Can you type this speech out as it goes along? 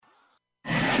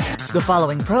The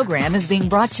following program is being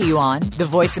brought to you on the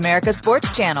Voice America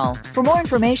Sports Channel. For more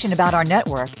information about our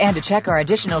network and to check our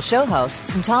additional show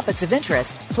hosts and topics of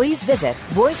interest, please visit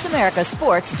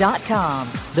voiceamericasports.com.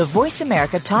 The Voice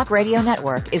America Talk Radio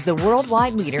Network is the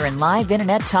worldwide leader in live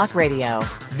Internet talk radio.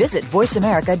 Visit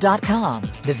voiceamerica.com.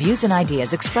 The views and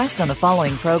ideas expressed on the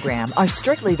following program are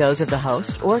strictly those of the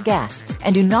host or guests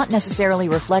and do not necessarily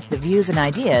reflect the views and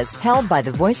ideas held by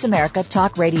the Voice America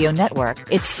Talk Radio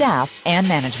Network, its staff, and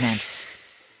management.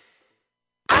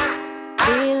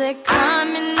 Feel it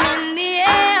coming in the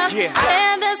air.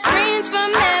 Hear the screams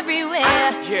from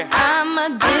everywhere.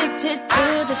 I'm addicted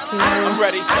to the thrill. I'm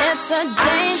ready. It's a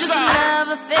dangerous love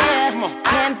affair.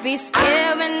 Can't be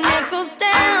scared when it goes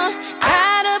down.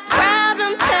 Got a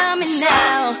problem? Tell me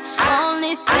now.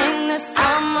 Only thing that's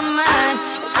on my mind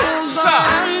is who's gonna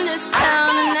run this town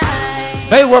tonight.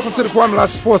 Hey, welcome to the Kwamie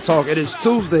Lassiter Sports Talk. It is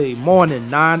Tuesday morning,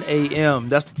 9 a.m.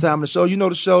 That's the time of the show. You know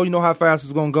the show. You know how fast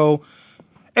it's going to go.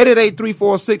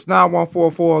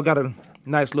 888-346-9144. Got a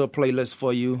nice little playlist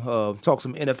for you. Talk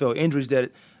some NFL injuries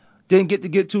that didn't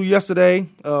get to yesterday.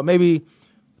 Maybe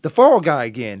the fall guy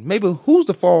again. Maybe who's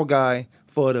the fall guy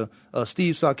for the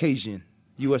Steve Sarkisian,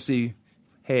 USC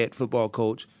head football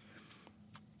coach.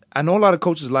 I know a lot of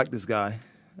coaches like this guy.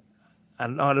 I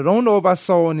don't know if I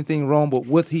saw anything wrong, but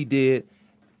what he did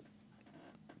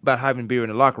about having beer in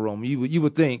the locker room. You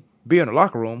would think beer in the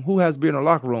locker room. Who has beer in the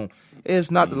locker room?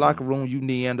 It's not the locker room, you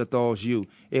Neanderthals, you.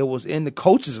 It was in the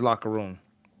coach's locker room,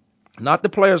 not the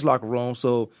players' locker room.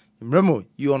 So remember,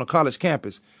 you're on a college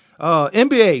campus.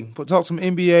 NBA, we'll talk some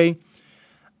NBA.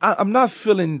 I'm not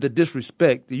feeling the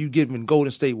disrespect that you giving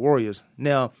Golden State Warriors.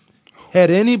 Now,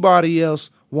 had anybody else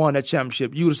won that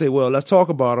championship, you would say, well, let's talk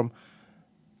about them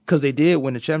because they did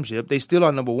win the championship. They still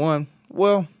are number one.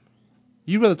 Well,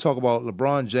 you'd rather talk about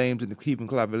LeBron James and the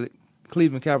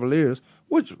Cleveland Cavaliers,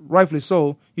 which rightfully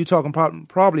so. You're talking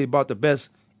probably about the best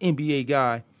NBA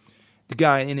guy, the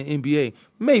guy in the NBA.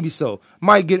 Maybe so.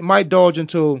 Might dodge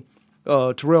into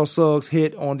Terrell Suggs'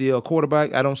 hit on the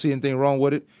quarterback. I don't see anything wrong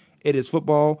with it. It is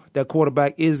football. That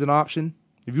quarterback is an option.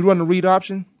 If you run the read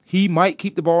option, he might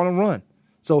keep the ball and run.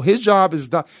 So his job is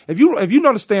if you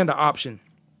understand the option,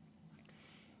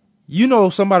 you know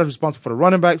somebody's responsible for the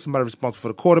running back, somebody's responsible for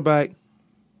the quarterback.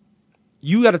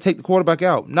 You got to take the quarterback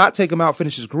out. Not take him out,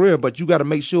 finish his career, but you got to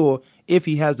make sure if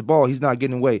he has the ball, he's not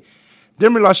getting away.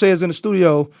 Demery Lachey is in the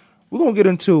studio. We're going to get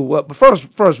into but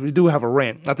first, we do have a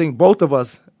rant. I think both of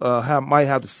us might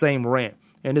have the same rant,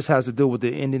 and this has to do with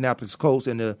the Indianapolis Colts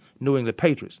and the New England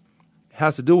Patriots. It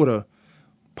has to do with a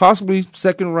possibly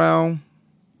second-round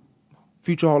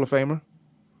future Hall of Famer.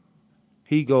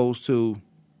 He goes to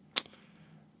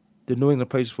the New England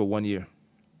Patriots for 1 year.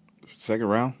 Second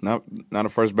round? Not a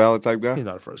first ballot type guy? He's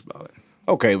not a first ballot.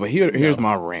 Okay, but here's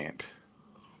my rant.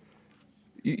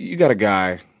 You got a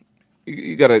guy,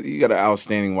 you got an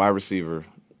outstanding wide receiver,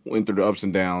 went through the ups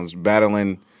and downs,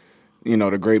 battling,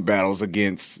 the great battles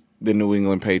against the New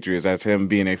England Patriots. That's him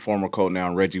being a former coach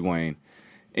now, Reggie Wayne.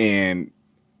 And,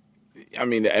 I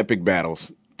mean, the epic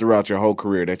battles throughout your whole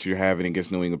career that you're having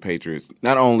against New England Patriots.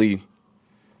 Not only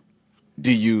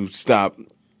do you stop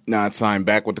not sign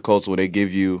back with the Colts when they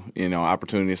give you,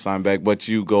 opportunity to sign back, but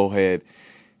you go ahead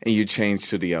and you change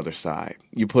to the other side.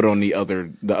 You put on the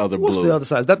other What's blue. What's the other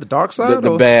side? Is that the dark side?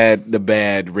 The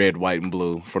bad red, white, and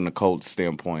blue from the Colts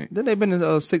standpoint. Then they've been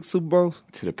in 6 Super Bowls?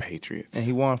 To the Patriots. And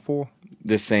he won 4?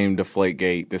 The same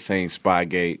Deflategate, the same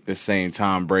Spygate, the same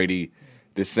Tom Brady,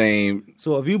 the same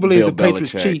So if you believe Bill the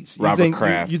Patriots Belichick, cheats, Robert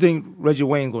Kraft. you think Reggie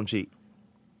Wayne's going to cheat?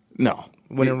 No.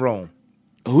 When in Rome?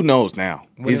 Who knows now?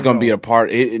 He's going to be a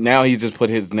part. Now he just put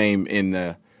his name in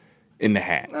the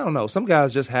hat. I don't know. Some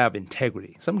guys just have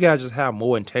integrity. Some guys just have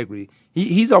more integrity.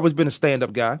 He's always been a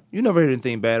stand-up guy. You never heard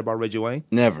anything bad about Reggie Wayne.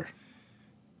 Never.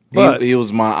 But he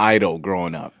was my idol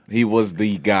growing up. He was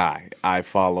the guy I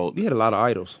followed. You had a lot of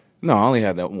idols. No, I only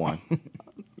had that one.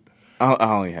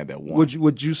 I only had that one.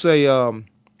 Would you say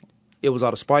it was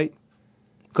out of spite?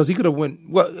 Because he could have went.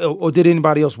 Or did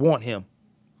anybody else want him?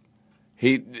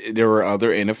 There were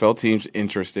other NFL teams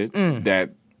interested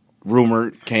that rumor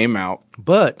came out.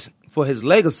 But for his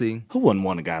legacy, who wouldn't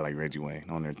want a guy like Reggie Wayne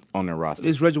on their roster?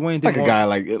 Is Reggie Wayne like a guy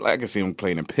like I could see him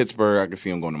playing in Pittsburgh. I could see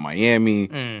him going to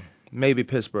Miami. Maybe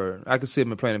Pittsburgh. I could see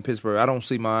him playing in Pittsburgh. I don't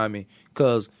see Miami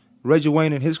because Reggie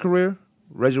Wayne in his career,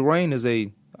 Reggie Wayne is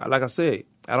like I said,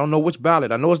 I don't know which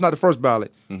ballot. I know it's not the first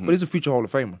ballot, but he's a future Hall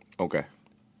of Famer. Okay.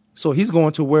 So he's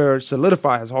going to where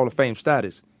solidify his Hall of Fame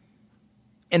status.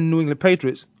 And the New England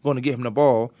Patriots going to get him the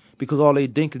ball because all they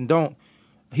dink and don't.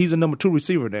 He's a number 2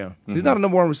 receiver now. He's not a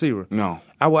number 1 receiver. No.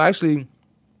 I will actually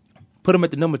put him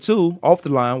at the number 2 off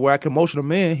the line where I can motion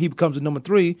him in. He becomes the number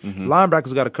 3.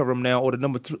 Linebackers got to cover him now, or the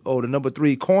number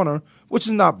 3 corner, which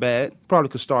is not bad. Probably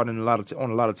could start on a lot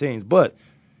of teams, but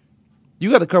you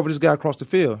got to cover this guy across the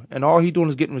field, and all he doing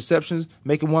is getting receptions,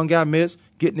 making one guy miss,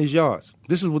 getting his yards.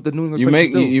 This is what the New England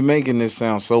Patriots do. You're making this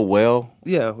sound so well.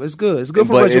 Yeah, it's good. It's good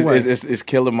for Reggie Wayne. It's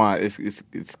killing my.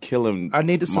 It's killing. I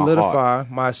need to solidify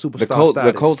my superstar status.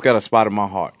 The Colts got a spot in my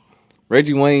heart.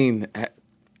 Reggie Wayne.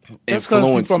 That's because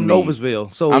you're from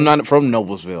Noblesville. So I'm not from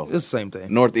Noblesville. It's the same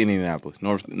thing. North Indianapolis,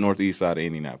 northeast side of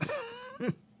Indianapolis.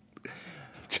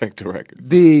 Check the records.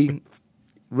 The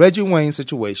Reggie Wayne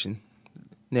situation.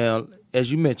 Now, as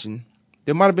you mentioned,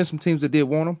 there might have been some teams that did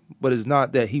want him, but it's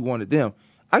not that he wanted them.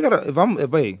 If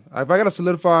I gotta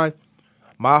solidify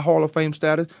my Hall of Fame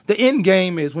status, the end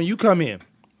game is when you come in.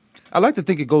 I like to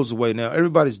think it goes away. Now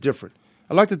everybody's different.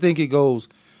 I like to think it goes.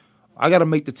 I got to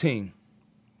make the team.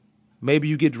 Maybe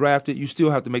you get drafted, you still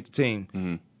have to make the team.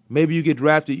 Mm-hmm. Maybe you get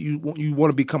drafted, you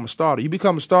want to become a starter. You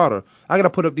become a starter. I got to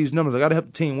put up these numbers. I got to help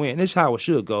the team win. This is how it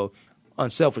should go,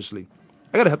 unselfishly.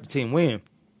 I got to help the team win.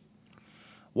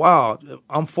 Wow,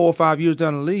 I'm 4 or 5 years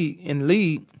down in the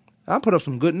league, I put up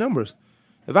some good numbers.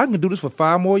 If I can do this for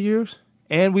 5 more years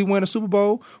and we win a Super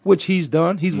Bowl, which he's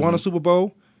done, he's won a Super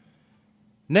Bowl.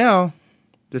 Now,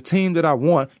 the team that I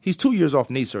want, he's 2 years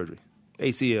off knee surgery,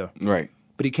 ACL. Right.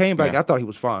 But he came back. Yeah. I thought he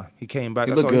was fine. He came back.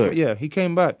 He looked good. He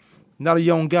came back. Not a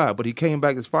young guy, but he came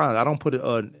back as fine. I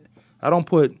don't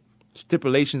put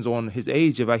stipulations on his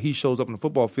age if he shows up in the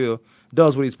football field,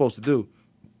 does what he's supposed to do.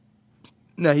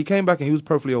 Now, he came back and he was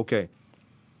perfectly okay.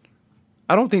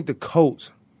 I don't think the coach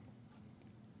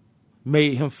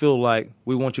made him feel like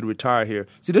we want you to retire here.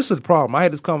 See, this is the problem. I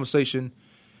had this conversation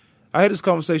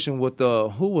with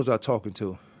who was I talking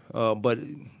to? But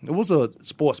it was a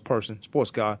sports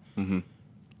guy. Mm-hmm.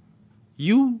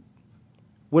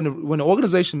 When the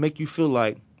organization make you feel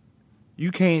like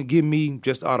you can't give me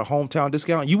just out a hometown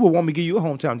discount, you would want me to give you a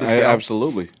hometown discount.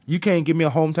 Absolutely. You can't give me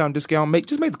a hometown discount.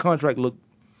 Just make the contract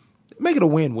make it a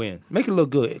win-win. Make it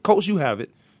look good. Coach, you have it.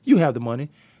 You have the money.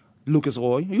 Lucas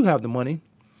Oil, you have the money.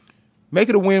 Make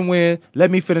it a win-win.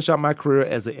 Let me finish out my career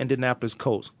as an Indianapolis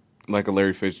coach. Like a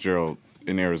Larry Fitzgerald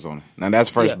in Arizona. Now that's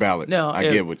first ballot. Now, I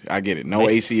get it. No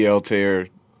ACL tear.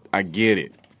 I get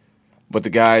it. But the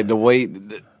guy, I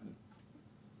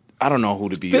don't know who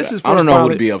to be. I don't know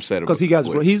who to be upset about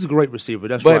because he's a great receiver.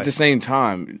 That's but right. At the same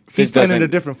time, he's playing in a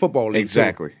different football league.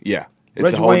 Exactly. Too. Yeah, it's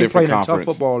Reggie a whole Wayne different played conference. in a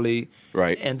tough football league,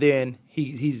 right? And then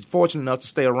he's fortunate enough to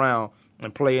stay around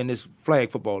and play in this flag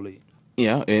football league.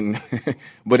 Yeah, and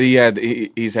but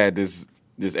he's had this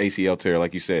ACL tear,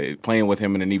 like you said, playing with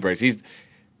him in a knee brace.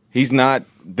 He's not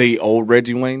the old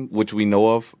Reggie Wayne, which we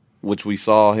know of, which we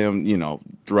saw him,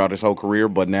 throughout his whole career.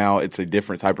 But now it's a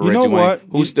different type of Reggie Wayne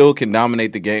who still can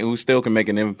dominate the game, who still can make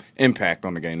an impact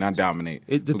on the game, not dominate.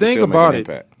 The thing about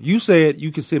it, you said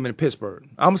you can see him in Pittsburgh.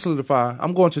 I'm going to solidify.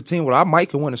 I'm going to a team where I might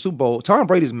can win a Super Bowl. Tom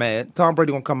Brady's mad. Tom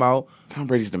Brady going to come out. Tom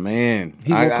Brady's the man.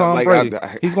 He's going to come. Brady.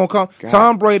 He's going to come. God.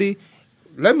 Tom Brady.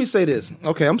 Let me say this.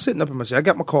 Okay, I'm sitting up in my chair. I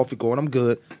got my coffee going. I'm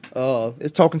good.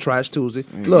 It's Talking Trash Tuesday.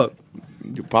 Look.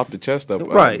 You popped the chest up.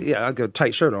 Right, yeah. I got a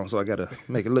tight shirt on, so I got to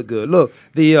make it look good. Look,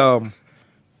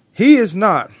 he is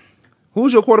not.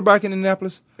 Who's your quarterback in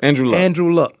Indianapolis? Andrew Luck.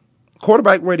 Andrew Luck.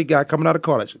 Quarterback ready guy coming out of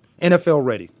college. NFL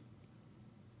ready.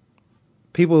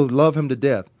 People love him to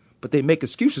death, but they make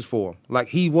excuses for him. Like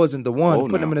he wasn't the one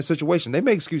putting him in a situation. They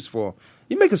make excuses for him.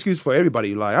 You make excuses for everybody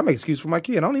you like. I make excuses for my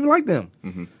kid. I don't even like them.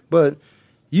 Mm-hmm. But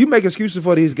you make excuses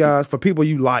for these guys, for people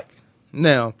you like.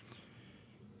 Now,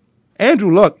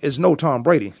 Andrew Luck is no Tom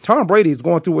Brady. Tom Brady is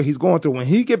going through what he's going through. When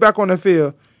he get back on the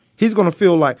field, he's going to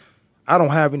feel like, I don't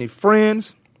have any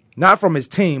friends, not from his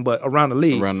team, but around the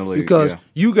league. Because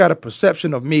you got a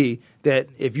perception of me that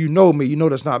if you know me, you know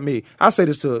that's not me. I say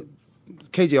this to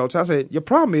KJ all the time. I say, your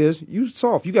problem is you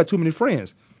soft. You got too many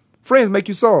friends. Friends make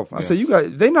you soft. I say,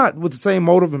 they're not with the same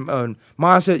motive and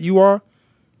mindset you are.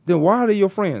 Then why are they your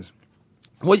friends?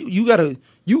 Well, you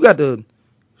got to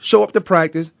show up to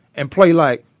practice and play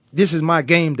like, this is my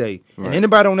game day. Right. And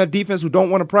anybody on that defense who don't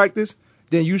want to practice,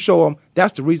 then you show them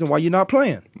that's the reason why you're not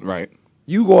playing. Right.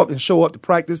 You go up and show up to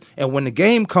practice, and when the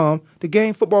game comes,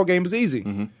 football game is easy.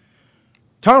 Mm-hmm.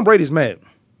 Tom Brady's mad.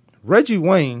 Reggie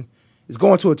Wayne is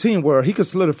going to a team where he could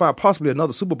solidify possibly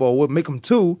another Super Bowl, would make him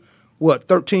 13,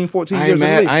 14 years in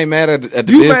the league. I ain't mad at the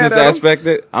business aspect of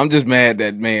it. I'm just mad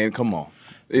that, man, come on.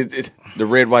 The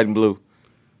red, white, and blue.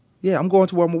 Yeah, I'm going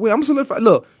to where I'm going. I'm solidified.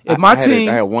 Look, if I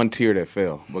had one tear that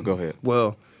fell, but go ahead.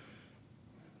 Well,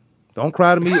 don't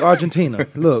cry to me, Argentina.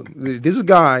 Look, this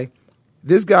guy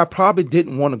probably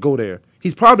didn't want to go there.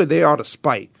 He's probably there out of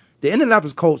spite. The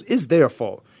Indianapolis Colts is their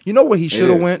fault. You know where he should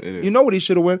have went? It is. You know what he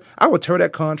should have went? I would tear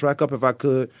that contract up if I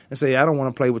could and say, I don't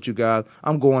want to play with you guys.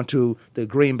 I'm going to the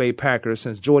Green Bay Packers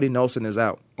since Jordy Nelson is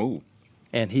out. Ooh.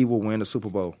 And he will win the Super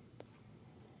Bowl.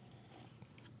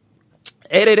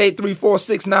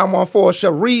 888-346-9114.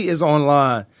 Cherie is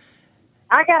online.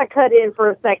 I got to cut in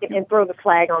for a second and throw the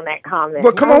flag on that comment.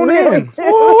 Well, come on in.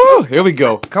 Ooh, here we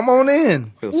go. Come on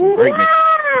in. Feel some greatness.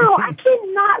 Wow, I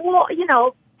cannot. Well,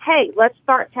 hey, let's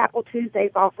start Tackle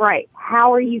Tuesdays off right.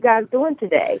 How are you guys doing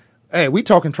today? Hey, we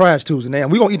talking trash Tuesday now.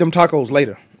 We gonna eat them tacos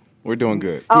later. We're doing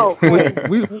good. Oh,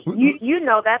 we, you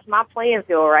know that's my playing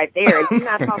field right there. If you're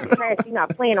not talking trash, you're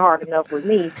not playing hard enough with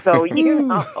me. So you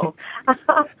know.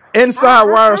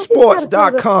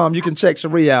 InsideWireSports.com. You can check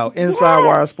Cherie out.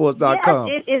 InsideWireSports.com.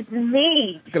 Yes, it is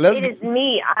me. Okay, it is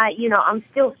me. I'm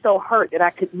still so hurt that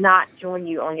I could not join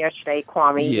you on yesterday,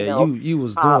 Kwamie. Yeah, you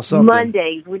was doing something.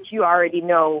 Mondays, which you already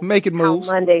know Making moves.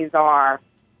 how Mondays are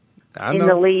I in know.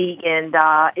 the league, and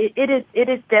it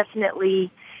is definitely.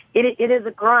 It is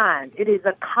a grind. It is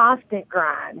a constant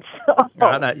grind. So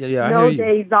I hear no you.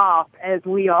 days off, as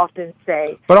we often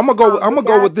say. But I'm gonna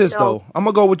go with this guys, though. I'm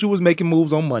gonna go with you was making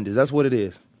moves on Mondays. That's what it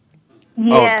is.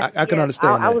 Yes, I can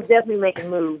understand I that. was definitely making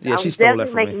moves. Yeah, I she was stole that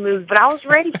definitely from me. making moves, but I was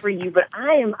ready for you. But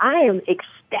I am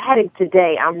ecstatic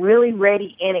today. I'm really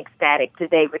ready and ecstatic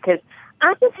today because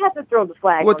I just have to throw the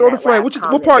flag. Well, on throw the that flag. last What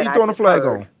comment part that you throwing I the flag just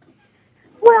heard. on?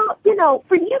 Well,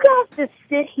 for you guys to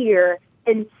sit here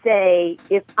and say,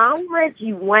 if I'm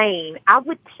Reggie Wayne, I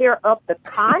would tear up the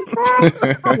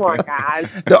contract. Come on,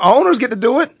 guys. The owners get to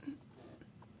do it.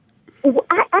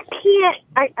 I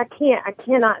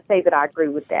cannot say that I agree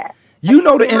with that. You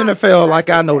know the NFL like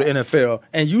I know the NFL,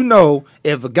 and you know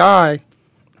if a guy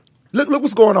look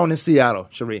what's going on in Seattle,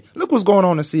 Cherie. Look what's going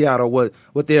on in Seattle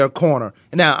with their corner.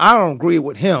 And now I don't agree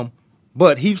with him,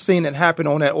 but he's seen it happen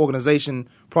on that organization,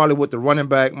 probably with the running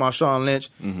back Marshawn Lynch.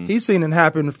 Mm-hmm. He's seen it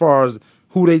happen as far as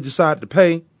who they decided to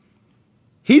pay.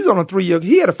 He's on a 3-year.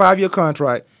 He had a 5-year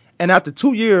contract, and after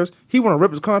 2 years, he want to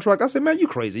rip his contract. I said, man, you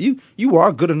crazy. You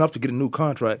are good enough to get a new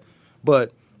contract,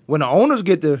 but when the owners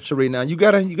get to Cherie, now you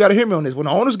gotta hear me on this. When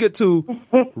the owners get to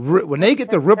when they get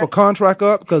to rip a contract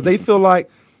up because they feel like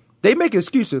they make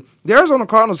excuses. The Arizona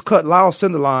Cardinals cut Lyle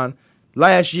Sindelarn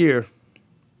last year,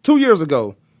 2 years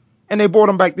ago, and they brought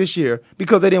him back this year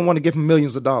because they didn't want to give him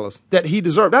millions of dollars that he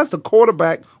deserved. That's the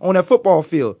quarterback on that football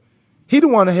field. He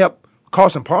didn't want to help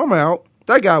Carson Palmer out.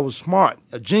 That guy was smart,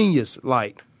 a genius,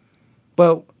 like.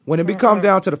 But when it becomes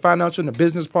down to the financial and the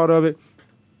business part of it,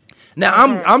 now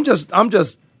I'm just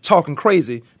talking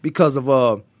crazy because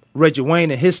of Reggie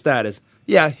Wayne and his status.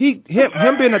 Yeah, him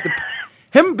being at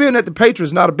the Patriots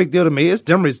is not a big deal to me. It's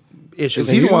Demery's issues.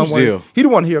 It's a huge deal. He the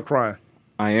one here crying.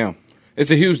 I am.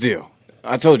 It's a huge deal.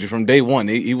 I told you from day one,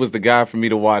 he was the guy for me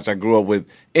to watch. I grew up with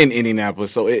in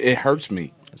Indianapolis, so it hurts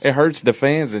me. It hurts the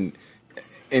fans in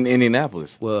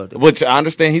Indianapolis. Well, which I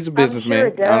understand he's a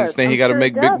businessman. Sure I understand he got to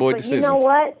make big boy but decisions. You know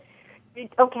what?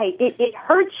 Okay, it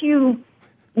hurts you,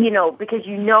 because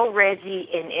you know Reggie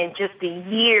and just the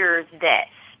years that,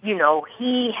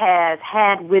 he has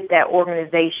had with that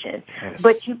organization. Yes.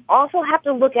 But you also have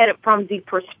to look at it from the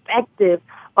perspective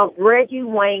of Reggie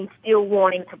Wayne still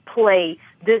wanting to play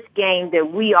this game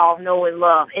that we all know and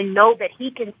love and know that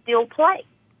he can still play.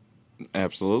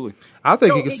 Absolutely. I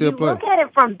think So he can still play. Look at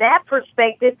it from that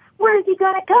perspective. Where is he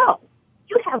going to go?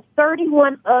 You have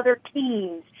 31 other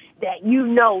teams that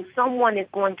someone is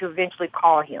going to eventually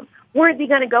call him. Where is he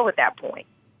going to go at that point?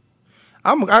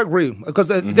 I agree because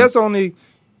there's only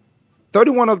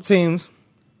 31 other teams.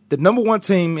 The number one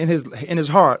team in his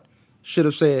heart should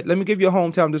have said, "Let me give you a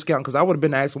hometown discount," because I would have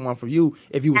been asking one for you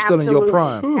if you were still in your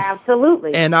prime.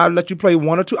 Absolutely. And I'll let you play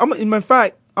 1 or 2. In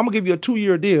fact, I'm gonna give you a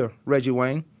 2-year deal, Reggie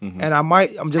Wayne. And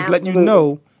I'm just letting you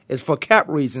know it's for cap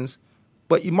reasons,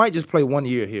 but you might just play 1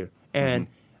 year here, and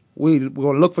we're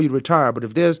gonna look for you to retire. But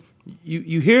if there's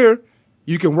you here,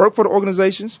 you can work for the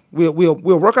organizations. We'll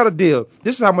work out a deal.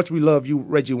 This is how much we love you,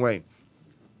 Reggie Wayne.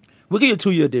 We'll give you a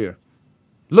 2-year deal.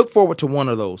 Look forward to one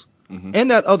of those. In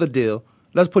that other deal,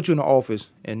 let's put you in the office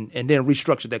and then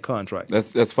restructure that contract.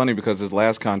 That's funny because his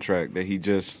last contract that he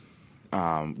just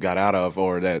got out of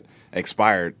or that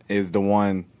expired is the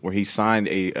one where he signed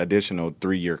a additional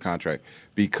 3-year contract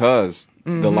because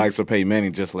the likes of Peyton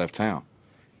Manning just left town.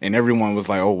 And everyone was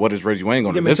like, oh, what is Reggie Wayne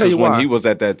going to do? This is when he was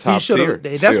at that top tier.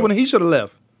 That's when he should have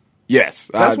left. Yes.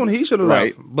 That's when he should have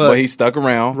left. left. But he stuck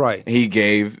around. Right. He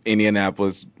gave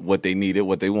Indianapolis what they needed,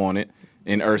 what they wanted,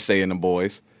 and Irsay and the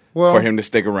boys Well, for him to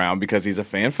stick around because he's a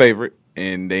fan favorite.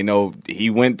 And they know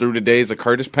he went through the days of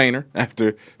Curtis Painter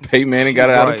after Peyton Manning got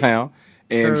out of town.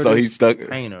 And so he stuck.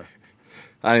 Painter.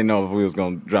 I didn't know if we was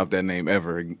going to drop that name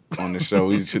ever on the show.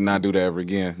 We should not do that ever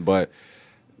again. But,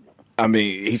 I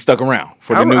mean, he stuck around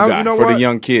for the new guy, for the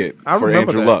young kid, for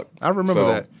Andrew Luck. I remember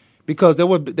that. Because there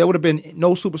would have been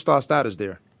no superstar status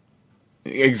there.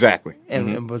 Exactly.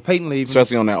 And with Peyton leaving.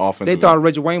 Especially on that offense. They thought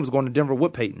Reggie Wayne was going to Denver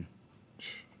with Peyton.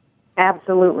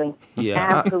 Absolutely.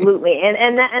 Yeah. Absolutely.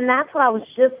 And that's what I was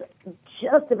just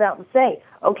about to say.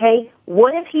 Okay,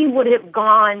 what if he would have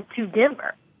gone to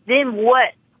Denver? Then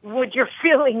what would your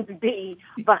feelings be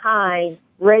behind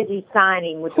Reggie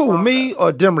signing with the Broncos? Me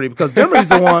or Demery? Because Demery's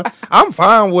the one. I'm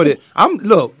fine with it.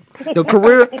 Look,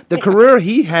 the career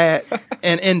he had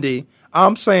in Indy.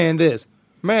 I'm saying this,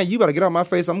 man. You better get out my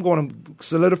face. I'm going to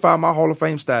solidify my Hall of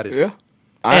Fame status. Yeah.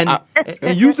 And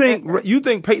you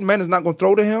think Peyton Manning's not going to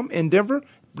throw to him in Denver?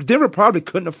 Denver probably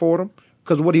couldn't afford him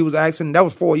because of what he was asking. That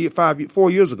was 4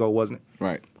 years ago, wasn't it?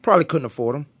 Right. Probably couldn't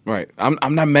afford him. Right.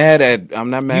 I'm not mad at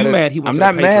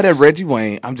Reggie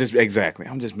Wayne. I'm just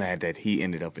mad that he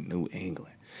ended up in New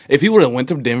England. If he would have went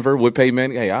to Denver with Peyton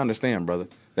Manning, hey, I understand, brother.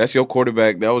 That's your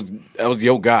quarterback. That was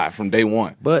your guy from day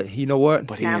one. But you know what?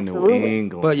 But he in New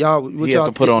England. But he has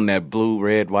to put on that blue,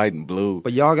 red, white, and blue.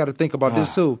 But y'all got to think about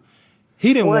this too.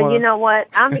 He didn't want. Well, you know what?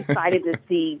 I'm excited to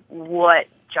see what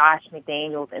Josh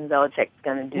McDaniels and Belichick's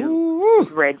going to do with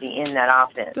Reggie in that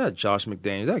offense. That Josh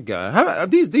McDaniels, that guy.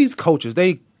 These coaches,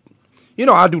 I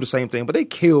do the same thing, but they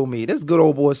kill me. This good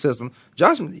old boy system.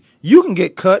 Josh, you can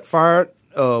get cut, fired,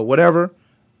 whatever.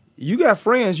 You got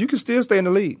friends. You can still stay in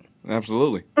the league.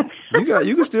 Absolutely.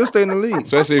 You can still stay in the league,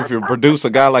 especially if you produce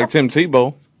a guy like Tim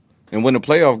Tebow and win a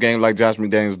playoff game like Josh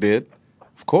McDaniels did.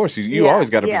 Of course, you always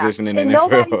got a position in the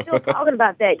NFL. Nobody's still talking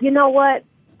about that. You know what?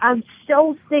 I'm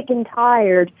so sick and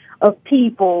tired of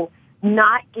people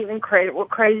not giving credit where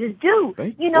credit is due.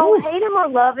 Hate him or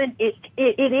love him, it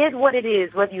is what it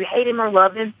is. Whether you hate him or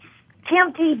love him,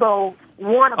 Tim Tebow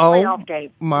won a playoff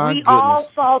game. We all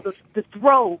saw the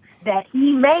throw that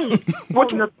he made on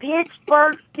the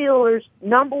Pittsburgh Steelers'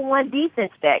 #1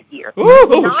 defense that year.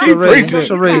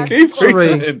 Keep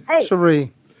preaching.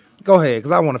 Sheree, go ahead,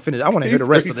 because I want to finish. I want to hear the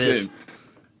rest of this.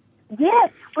 Yes,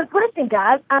 but listen,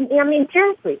 guys. I mean,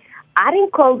 seriously, I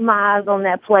didn't close my eyes on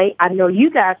that play. I know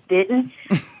you guys didn't.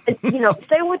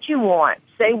 Say what you want.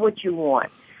 Say what you want.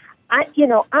 I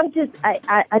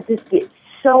just get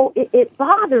so it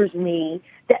bothers me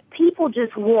that people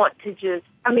just want to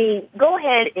go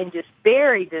ahead and just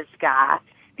bury this guy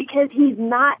because he's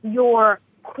not your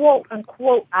quote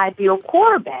unquote ideal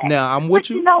quarterback. Now I'm with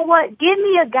you. You know what? Give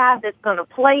me a guy that's going to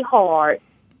play hard.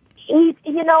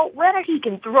 Whether he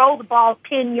can throw the ball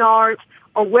 10 yards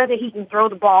or whether he can throw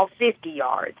the ball 50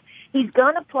 yards, he's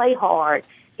going to play hard.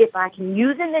 If I can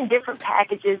use him in different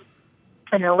packages,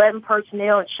 an 11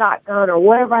 personnel and shotgun or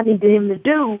whatever I need him to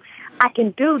do, I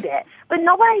can do that. But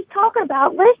nobody's talking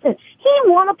about, listen, he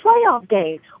won a playoff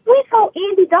game. We saw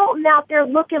Andy Dalton out there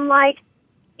looking like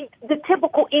the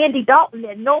typical Andy Dalton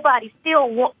that nobody still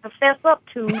wants to fess up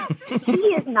to.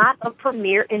 He is not a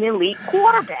premier and elite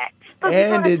quarterback. So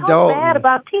Andy talk Dalton. Bad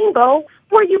about Tebow.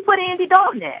 Where you put Andy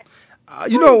Dalton at?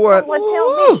 You know what?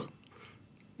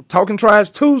 Talking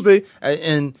trash Tuesday,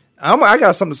 and I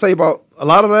got something to say about a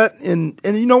lot of that. And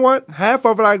you know what? Half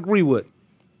of it I agree with,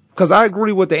 because I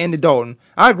agree with the Andy Dalton.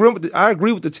 I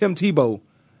agree with the Tim Tebow,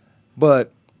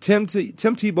 but Tim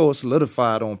Tebow is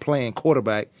solidified on playing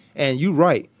quarterback. And you're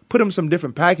right. Put him some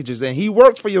different packages, and he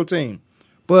works for your team.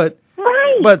 But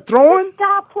throwing, this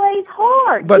guy plays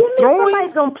hard. But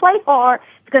somebody's gonna play hard.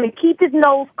 He's gonna keep his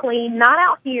nose clean, not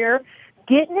out here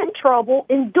getting in trouble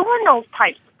and doing those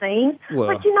types of things. Well,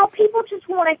 but people just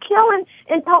want to kill him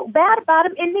and talk bad about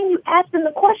him, and then you ask them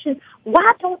the question,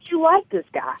 why don't you like this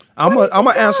guy? I'm gonna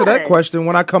answer that question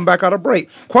when I come back out of break.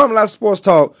 Kwamie, Lassiter Sports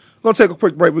Talk. We're gonna take a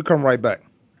quick break. We come right back.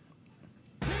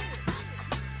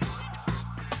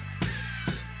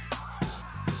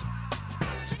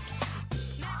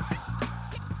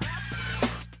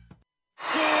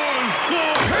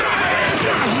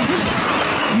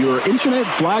 Your internet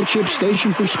flagship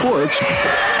station for sports.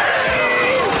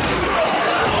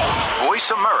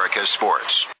 Voice America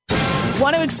Sports.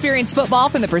 Want to experience football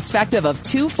from the perspective of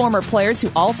two former players who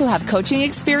also have coaching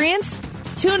experience?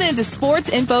 Tune in to Sports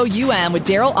Info UM with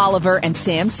Daryl Oliver and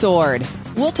Sam Sword.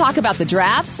 We'll talk about the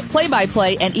drafts,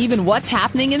 play-by-play, and even what's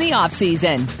happening in the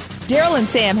offseason. Daryl and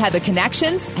Sam have the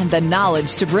connections and the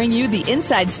knowledge to bring you the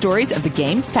inside stories of the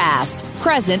game's past,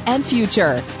 present, and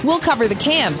future. We'll cover the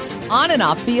camps, on and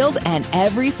off field, and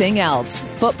everything else,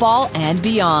 football and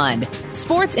beyond.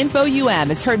 Sports Info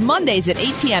UM is heard Mondays at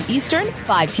 8 p.m. Eastern,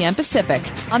 5 p.m. Pacific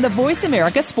on the Voice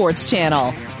America Sports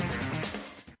Channel.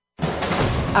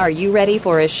 Are you ready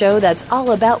for a show that's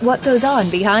all about what goes on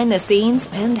behind the scenes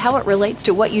and how it relates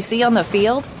to what you see on the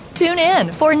field? Tune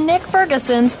in for Nick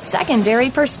Ferguson's Secondary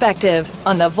Perspective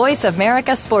on the Voice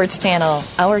America Sports Channel.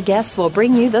 Our guests will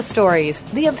bring you the stories,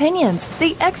 the opinions,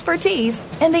 the expertise,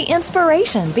 and the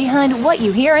inspiration behind what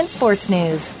you hear in sports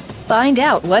news. Find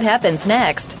out what happens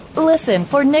next. Listen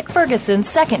for Nick Ferguson's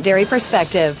Secondary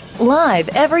Perspective, live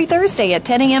every Thursday at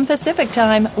 10 a.m. Pacific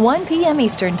Time, 1 p.m.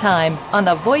 Eastern Time on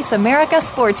the Voice America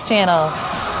Sports Channel.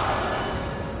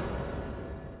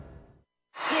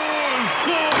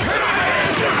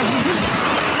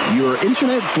 Your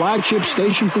internet flagship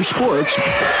station for sports.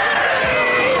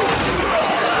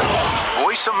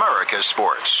 Voice America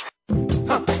Sports.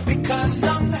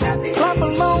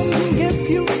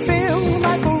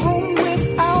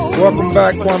 Welcome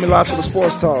back, Kwamie, Lassiter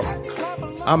Sports Talk.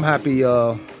 I'm happy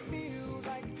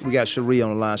we got Cherie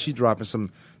on the line. She's dropping some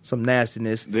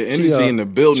nastiness. The energy in the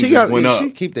building just went up.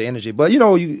 She keep the energy. But,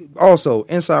 you also,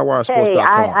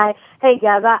 InsideWireSports.com. Hey,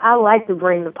 guys, I like to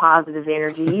bring the positive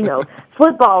energy.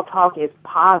 Football talk is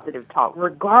positive talk,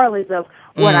 regardless of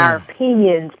what our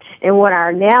opinions and what our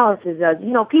analysis is.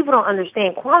 People don't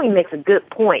understand. Kwamie makes a good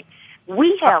point.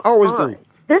 We have fun.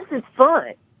 This is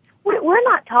fun. We're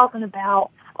not talking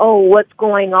about, what's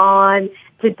going on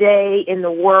today in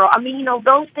the world.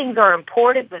 Those things are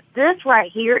important, but this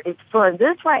right here is fun.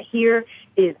 This right here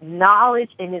is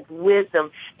knowledge and is wisdom,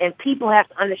 and people have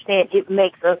to understand it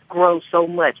makes us grow so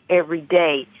much every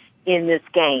day in this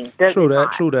game. True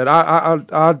that.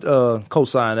 I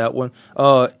co-sign that one.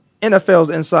 NFL's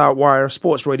Inside Wire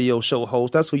sports radio show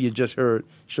host. That's who you just heard,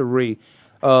 Cherie.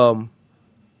 When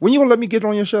you gonna let me get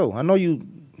on your show? I know you.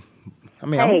 I'm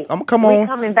gonna come on.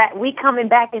 We coming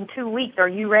back in 2 weeks. Are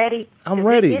you ready? I'm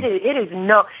ready. It is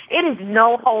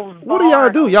no holds barred. What do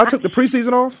y'all do? Y'all took the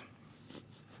preseason off?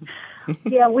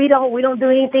 Yeah, we don't do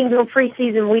anything during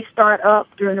preseason. We start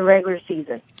up during the regular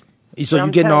season. So you're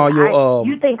getting all your.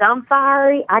 You think I'm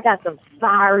fiery? I got some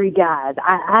fiery guys.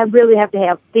 I really have to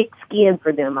have thick skin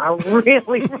for them. I really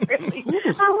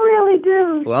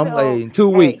do. Well, 2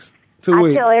 weeks. 2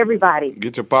 weeks. I tell everybody.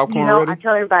 Get your popcorn ready. I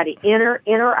tell everybody, enter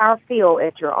our field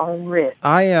at your own risk.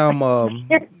 I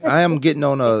am getting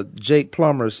on Jake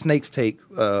Plummer's Snake's Take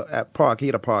at Park. He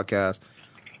had a podcast.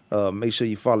 Make sure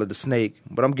you follow the Snake.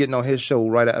 But I'm getting on his show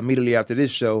immediately after this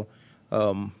show. It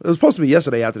was supposed to be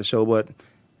yesterday after the show, but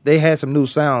they had some new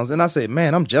sounds, and I said,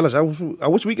 "Man, I'm jealous. I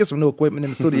wish we get some new equipment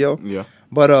in the studio." Yeah.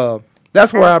 But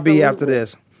that's where I'll be after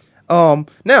this. Now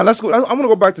let's go. I'm going to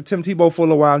go back to Tim Tebow for a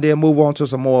little while and then move on to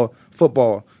some more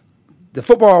football. The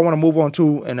football I want to move on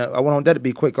to, and I want that to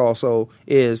be quick also,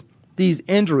 is these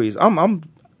injuries.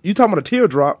 You talking about a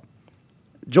teardrop?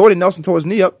 Jordy Nelson tore his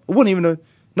knee up. It wasn't even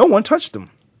no one touched him.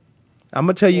 I'm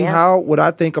gonna tell you what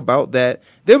I think about that.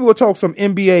 Then we'll talk some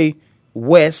NBA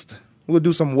West. We'll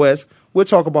do some West. We'll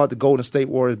talk about the Golden State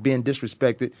Warriors being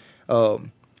disrespected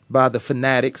by the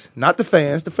fanatics, not the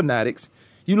fans, the fanatics.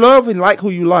 You love and like who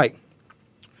you like.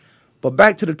 But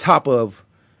back to the top of,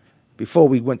 before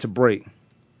we went to break,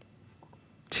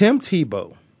 Tim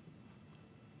Tebow.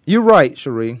 You're right,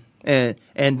 Cherie. And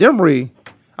Demery,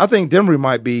 I think Demery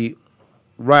might be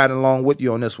riding along with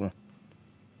you on this one.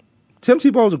 Tim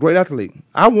Tebow is a great athlete.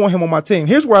 I want him on my team.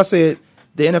 Here's where I said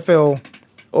the NFL,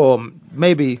 or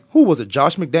maybe, who was it,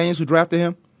 Josh McDaniels who drafted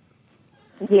him?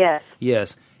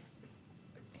 Yes.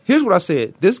 Here's what I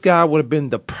said. This guy would have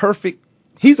been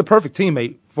he's the perfect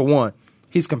teammate, for one.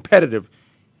 He's competitive.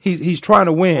 He's trying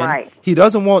to win. Right. He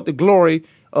doesn't want the glory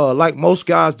like most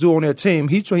guys do on their team.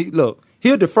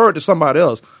 He'll defer it to somebody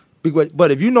else.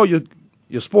 But if you know your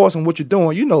sports and what you're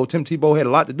doing, Tim Tebow had a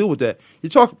lot to do with that. You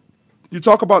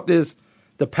talk about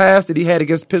the pass that he had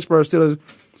against Pittsburgh Steelers.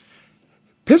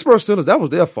 Pittsburgh Steelers, that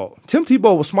was their fault. Tim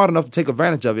Tebow was smart enough to take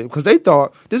advantage of it because they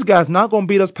thought this guy's not going to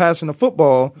beat us passing the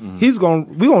football.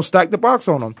 Mm-hmm. We're going to stack the box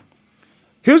on him.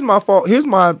 Here's my fault. Here's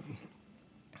my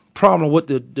problem with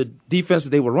the defense that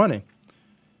they were running.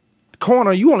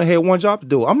 Corner, you only had one job to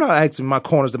do. I'm not asking my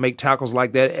corners to make tackles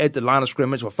like that at the line of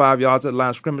scrimmage or 5 yards at the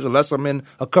line of scrimmage unless I'm in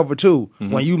a cover two.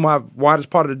 Mm-hmm. When you my widest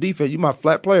part of the defense, you my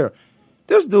flat player.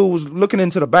 This dude was looking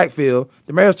into the backfield.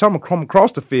 Demaryius Thomas come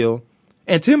across the field.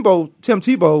 And Tim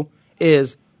Tebow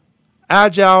is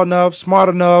agile enough, smart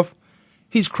enough.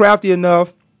 He's crafty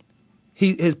enough.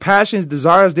 His passion, his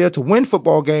desire is there to win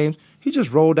football games. He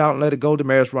just rolled out and let it go.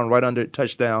 Demaryius run right under it,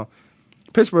 touchdown.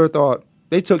 Pittsburgh thought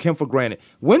they took him for granted.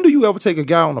 When do you ever take a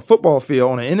guy on a football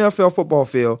field, on an NFL football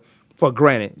field, for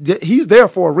granted? He's there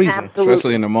for a reason. Absolutely.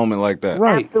 Especially in a moment like that.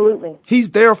 Right. Absolutely. He's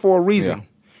there for a reason. Yeah.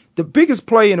 The biggest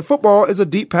play in the football is a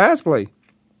deep pass play.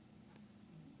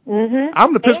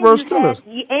 I'm the Pittsburgh Steelers.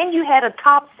 And you had a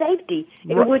top safety,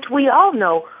 in Right. which we all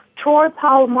know Troy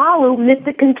Polamalu missed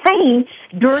the contain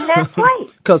during that play.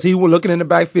 Because he was looking in the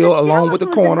backfield along with the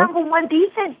corner. The number one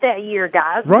defense that year,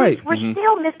 guys. Right. We're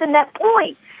still missing that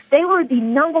point. They were the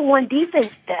number one defense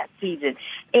that season,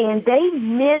 and they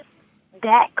missed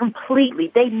that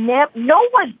completely. No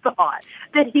one thought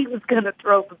that he was going to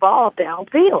throw the ball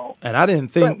downfield. And I didn't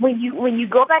think. But when you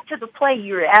go back to the play,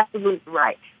 you're absolutely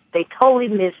right. They totally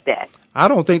missed that. I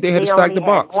don't think they had to stack the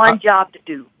box. One job to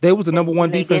do. They was the number one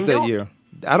defense that year.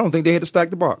 I don't think they had to stack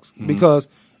the box Mm-hmm. because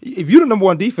if you're the number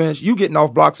one defense, you getting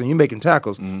off blocks and you making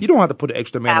tackles. You don't have to put an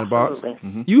extra man in the box.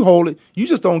 You hold it. You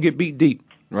just don't get beat deep.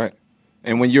 Right.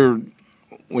 And when you're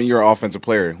an offensive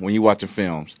player, when you're watching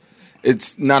films,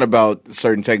 it's not about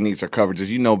certain techniques or coverages.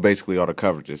 You know basically all the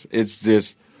coverages. It's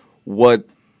just what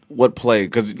play.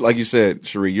 Because like you said,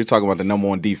 Sheree, you're talking about the number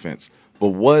one defense. But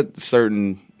what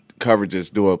certain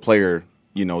coverages do a player,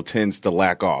 tends to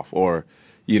lack off or,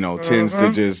 tends to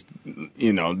just,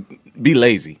 be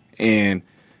lazy. And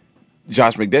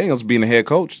Josh McDaniels, being the head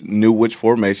coach, knew which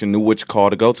formation, knew which call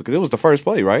to go to because it was the first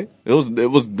play, right? It was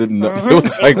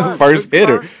like first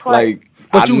hitter. Like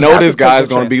I know this guy's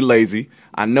going to be lazy.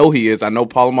 I know he is. I know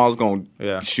Palomalu's going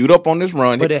to shoot up on this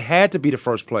run. But it had to be the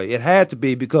first play. It had to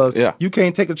be because you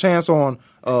can't take a chance on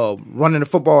running the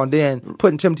football and then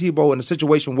putting Tim Tebow in a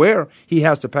situation where he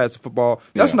has to pass the football.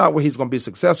 That's not where he's going to be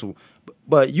successful.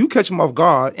 But you catch him off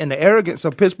guard, and the arrogance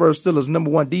of Pittsburgh Steelers' number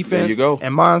one defense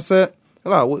and mindset.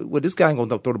 Well, this guy ain't going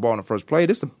to throw the ball in the first play.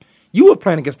 You were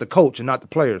playing against the coach and not the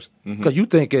players because you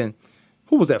thinking,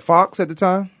 who was that, Fox at the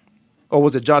time? Or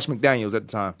was it Josh McDaniels at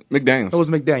the time? McDaniels. It was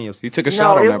McDaniels. He took a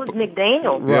shot on that. No, it was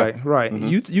McDaniels. Right.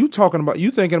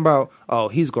 You thinking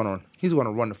about, he's gonna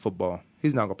run the football.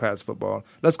 He's not gonna pass the football.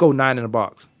 Let's go 9 in the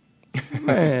box.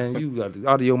 Man, you got it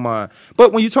out of your mind.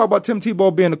 But when you talk about Tim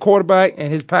Tebow being the quarterback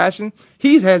and his passion,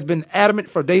 he has been adamant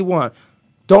for day one.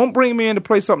 Don't bring me in to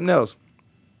play something else.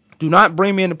 Do not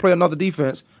bring me in to play another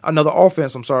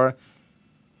offense. I'm sorry.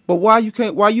 But why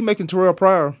you making Terrell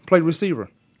Pryor play receiver?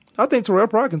 I think Terrell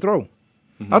Pryor can throw.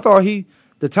 I thought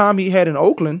the time he had in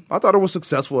Oakland, I thought it was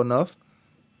successful enough.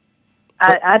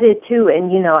 I did too,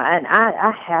 and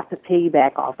I have to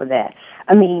piggyback off of that.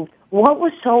 I mean, what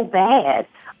was so bad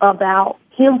about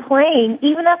him playing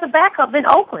even as a backup in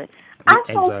Oakland? I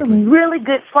saw some really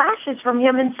good flashes from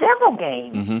him in several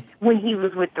games when he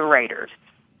was with the Raiders.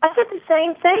 I said the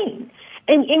same thing.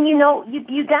 And you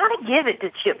got to give it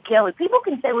to Chip Kelly. People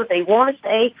can say what they want to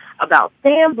say about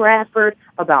Sam Bradford,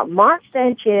 about Mark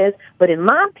Sanchez, but in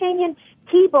my opinion,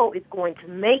 Tebow is going to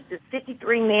make the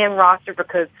 53-man roster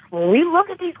because when we look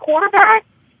at these quarterbacks,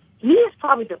 he is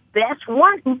probably the best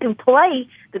one who can play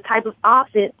the type of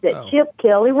offense that Chip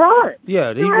Kelly runs.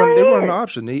 Yeah, they run an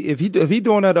option. If he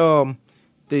doing that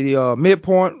the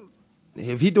midpoint,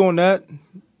 if he doing that,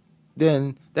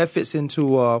 then that fits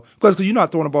into because you're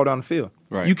not throwing the ball down the field.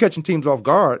 Right. You catching teams off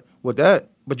guard with that,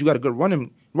 but you got a good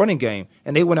running game.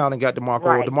 And they went out and got DeMarco.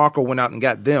 Right. DeMarco went out and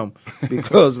got them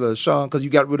because you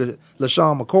got rid of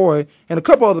LaShawn McCoy and a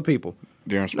couple other people.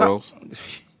 Darren Sproles.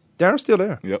 Darren's still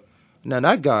there. Yep. Now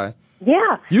that guy,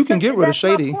 yeah, you can get rid of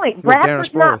Shady with Darren Bradford's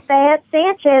Sproles. not fast.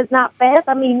 Sanchez not fast.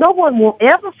 I mean, no one will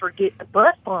ever forget the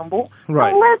butt fumble.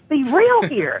 Right. So let's be real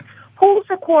here. Who's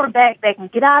a quarterback that can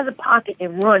get out of the pocket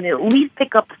and run and at least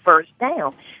pick up the first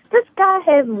down? This guy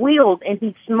has wheels and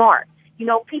he's smart.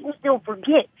 People still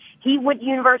forget. He went to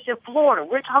University of Florida.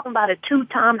 We're talking about a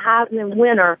 2-time Heisman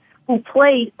winner who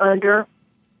played under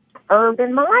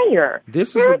Urban Meyer.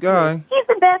 This is a guy. He's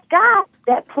the best guy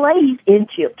that plays in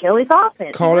Chip Kelly's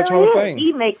offense. College Hall of Fame.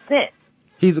 He makes sense.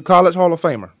 He's a college Hall of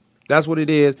Famer. That's what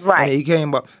it is. Right. And he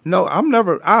came up. No,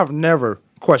 I've never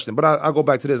questioned, but I go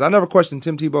back to this. I never questioned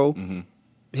Tim Tebow,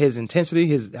 his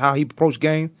intensity, how he approached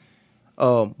game.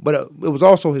 But it was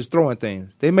also his throwing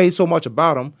things. They made so much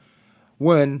about him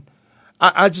when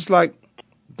I just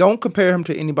don't compare him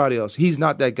to anybody else. He's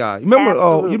not that guy.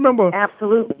 Remember?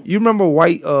 Absolutely. You remember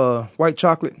white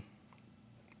chocolate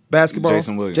basketball?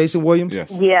 Jason Williams.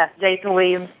 Yes. Yeah, Jason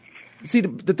Williams. See,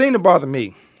 the thing that bothered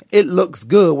me, it looks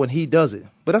good when he does it,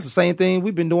 but that's the same thing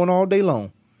we've been doing all day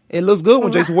long. It looks good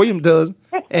when Jason Williams does,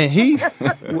 and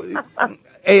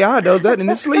AI does that in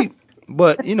his sleep.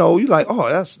 But you're like, oh,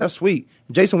 that's sweet.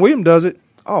 Jason Williams does it.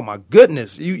 Oh my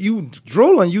goodness, you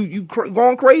drooling, you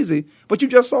going crazy. But you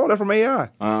just saw that from AI. I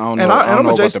don't know. I don't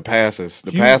know about the passes.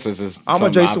 The passes is. I'm a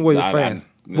Jason Williams fan.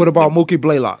 What about Mookie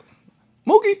Blaylock?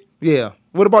 Mookie? Yeah.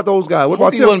 What about those guys? What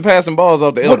about Mookie wasn't passing balls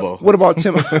off the elbow. What about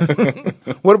Tim?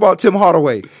 What about Tim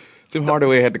Hardaway? Tim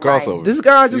Hardaway had the crossover. This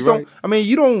guy just don't. Right. I mean,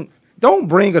 you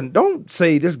don't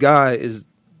say this guy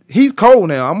he's cold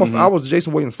now. I was a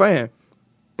Jason Williams fan,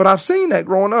 but I've seen that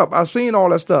growing up. I've seen all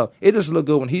that stuff. It just look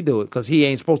good when he do it because he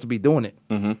ain't supposed to be doing it.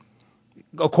 Mm-hmm.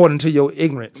 According to your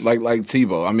ignorance, like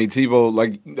Tebow. I mean, Tebow,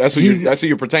 like that's who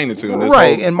you're pertaining to, in this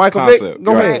right? Whole and Michael concept. Vick,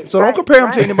 go ahead. So don't compare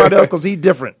him to anybody else because he's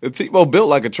different. Tebow built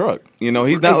like a truck. You know,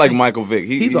 he's not like Michael Vick.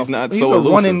 He's not so elusive. He's a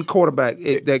running quarterback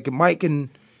that Mike can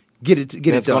get it done.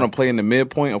 That's going to play in the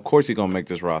midpoint. Of course, he's going to make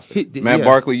this roster. Matt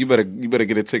Barkley, you better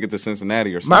get a ticket to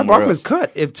Cincinnati or something. Matt Barkley's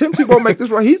cut. If Tim Tebow make this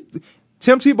right,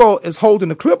 Tim Tebow is holding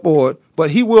the clipboard, but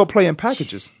he will play in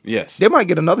packages. Yes. They might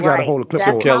get another guy to hold the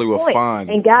clipboard. That's Kelly will point. find.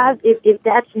 And guys, if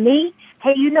that's me,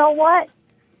 hey, you know what?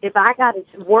 If I got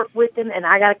to work with him and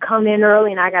I got to come in early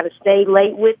and I got to stay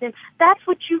late with him, that's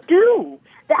what you do.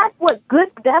 That's what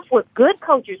good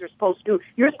coaches are supposed to do.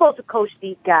 You're supposed to coach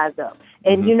these guys up.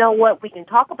 And you know what? We can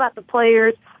talk about the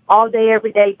players all day,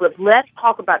 every day, but let's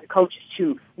talk about the coaches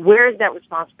too. Where does that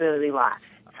responsibility lie?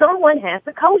 Someone has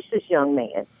to coach this young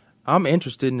man. I'm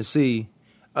interested in to see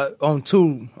on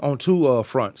two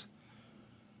fronts.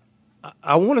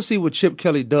 I want to see what Chip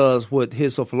Kelly does with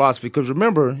his philosophy because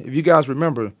remember, if you guys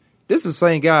remember, this is the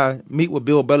same guy meet with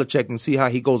Bill Belichick and see how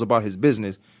he goes about his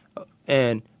business.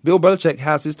 And Bill Belichick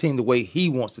has his team the way he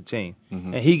wants the team,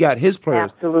 and he got his players.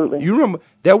 Absolutely. You remember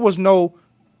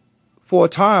for a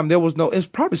time it's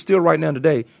probably still right now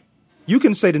today. You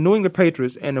can say the New England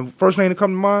Patriots and the first name that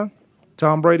comes to mind,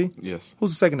 Tom Brady. Yes. Who's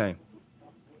the second name?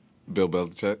 Bill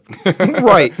Belichick.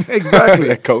 Right, exactly.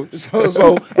 That coach.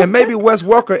 So, and maybe Wes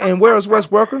Welker. And where is Wes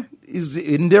Welker? He's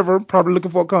in Denver, probably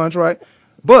looking for a contract.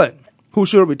 But who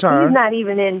should retire? He's not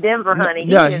even in Denver, honey.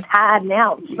 He's Yeah. just hiding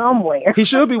out somewhere. He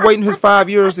should be waiting his 5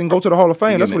 years and go to the Hall of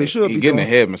Fame. That's what he should be He's getting doing. a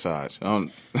head massage.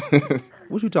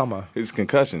 What you talking about? His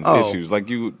concussion issues.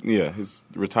 His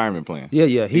retirement plan.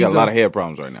 Yeah. He got a lot of head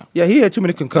problems right now. Yeah, he had too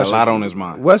many concussions. Got a lot on his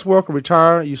mind. Wes Welker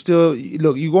retire. You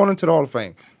going into the Hall of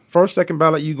Fame. First, second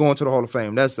ballot, you going to the Hall of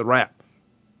Fame. That's the wrap.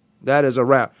 That is a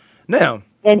wrap. Now.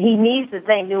 And he needs to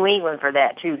thank New England for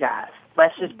that too, guys.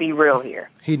 Let's just be real here.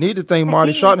 He needed to thank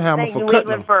Marty Schottenheimer for cutting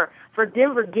him. For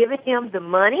Denver giving him the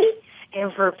money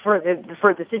and for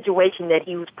the situation that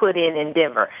he was put in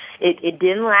Denver. It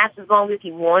didn't last as long as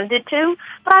he wanted it to,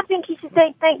 but I think he should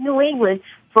thank New England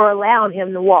for allowing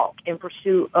him to walk and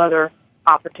pursue other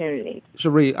opportunities.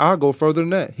 Cherie, I'll go further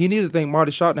than that. He needed to thank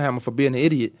Marty Schottenheimer for being an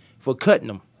idiot for cutting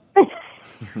him.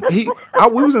 We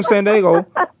was in San Diego.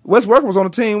 Wes Welker was on the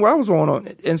team where I was on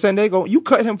in San Diego. You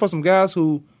cut him for some guys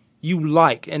who you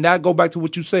like, and that go back to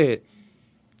what you said.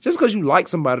 Just because you like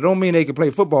somebody don't mean they can play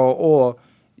football. Or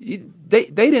they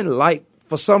didn't like,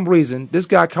 for some reason, this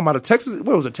guy come out of Texas.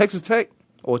 What was it, Texas Tech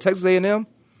or Texas A&M?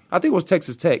 I think it was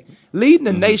Texas Tech, leading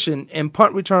the nation in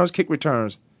punt returns, kick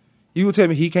returns. You would tell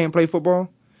me he can't play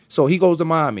football? So he goes to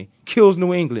Miami, kills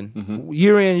New England,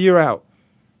 year in, year out.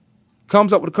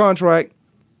 Comes up with a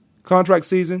contract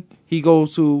season, he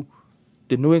goes to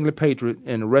the New England Patriot,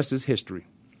 and the rest is history.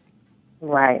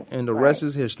 Right. And the rest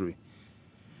is history.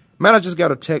 Man, I just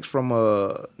got a text from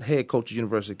head coach of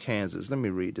University of Kansas. Let me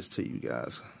read this to you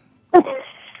guys.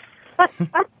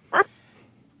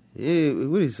 Yeah,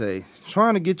 what did he say?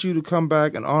 Trying to get you to come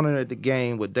back and honor at the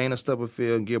game with Dana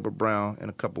Stubblefield and Gilbert Brown in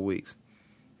a couple weeks.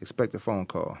 Expect a phone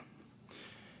call.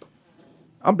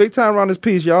 I'm big time around this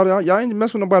piece, y'all. Y'all ain't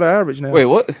messing with nobody average now. Wait,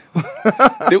 what?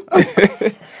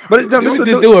 But did we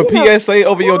just do a PSA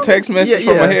over your text message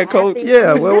from a head coach?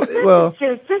 Yeah, well.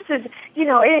 This is,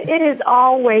 it is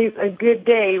always a good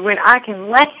day when I can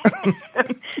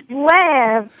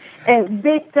laugh at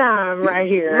big time right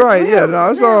here. Right, yeah. No,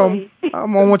 it's I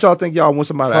don't want y'all to think y'all want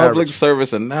somebody Public average.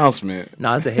 service announcement.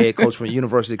 No, it's a head coach from the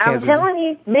University of Kansas. I'm telling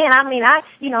you, man,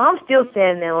 I'm still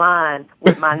standing in line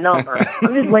with my number.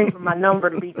 I'm just waiting for my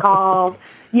number to be called,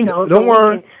 Don't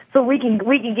worry. So we can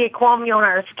get Kwamie on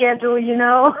our schedule,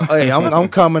 Hey, I'm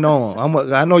coming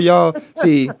on. I know y'all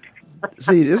see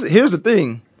here's the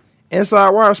thing.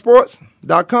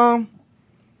 InsideWireSports.com.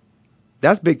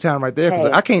 That's big time right there because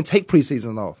I can't take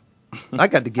preseason off. I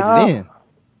got to get it in.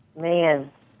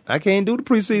 Man. I can't do the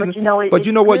preseason. But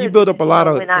you know what? You build up a lot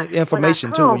of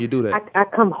information too when you do that. I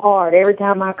come hard every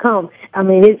time I come. I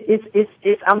mean,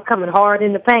 it's I'm coming hard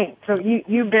in the paint. So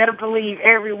you better believe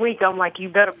every week I'm like, you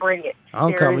better bring it.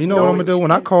 I'm coming. You know what I'm gonna do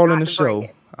when I call in the show?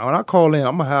 When I call in,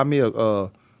 I'm gonna have me a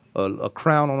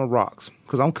crown on the rocks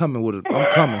because I'm coming with it.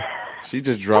 I'm coming. She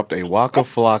just dropped a Waka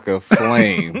Flocka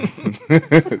flame.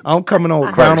 I'm coming on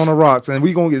with crown on the rocks, and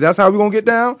that's how we gonna get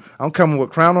down. I'm coming with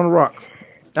crown on the rocks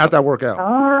after I work out.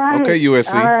 All right. Okay,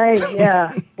 USC. All right,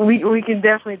 yeah. we can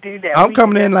definitely do that. I'm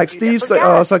coming in like Steve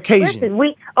Sarkisian.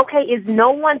 Listen, is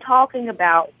no one talking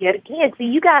about, yet again, see,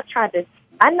 you guys tried to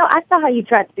I know. I saw how you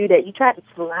tried to do that. You tried to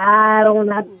slide on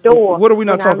that door. What are we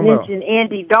not talking about? I mentioned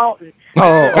Andy Dalton.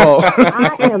 Oh.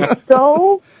 I am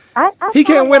so. He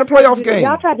can't win a playoff game.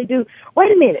 Y'all tried to do.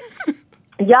 Wait a minute.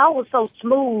 Y'all was so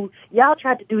smooth. Y'all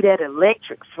tried to do that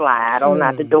electric slide on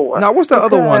out the door. Now, what's the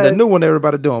other one? The new one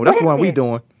everybody doing? That's the one we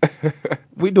doing.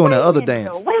 We doing that other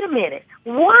dance. Wait a minute.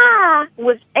 Why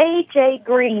was A.J.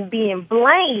 Green being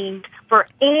blamed for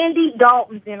Andy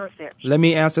Dalton's interception? Let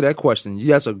me answer that question.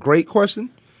 That's a great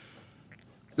question.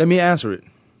 Let me answer it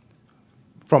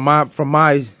from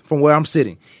where I'm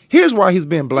sitting. Here's why he's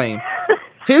being blamed.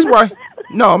 Here's why.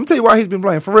 No, I'm gonna tell you why he's been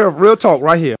blamed. For real talk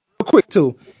right here. Real quick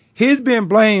too. He's been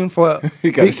blamed for.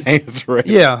 He got his hands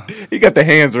ready. Yeah, he got the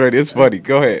hands ready. It's funny.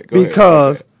 Go ahead.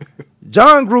 Because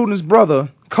John Gruden's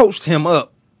brother coached him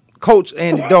up, coached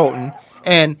Andy Dalton,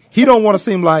 and he don't want to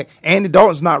seem like Andy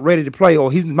Dalton's not ready to play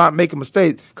or he's not making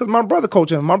mistakes. Because my brother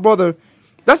coached him. My brother,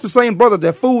 that's the same brother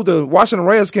that fooled the Washington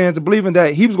Redskins into believing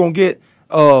that he was going to get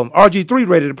RG3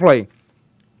 ready to play.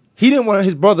 He didn't want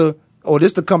his brother or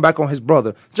this to come back on his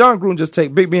brother. John Gruden just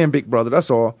take being big brother.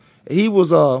 That's all. He was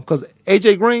because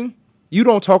A.J. Green, you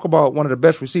don't talk about one of the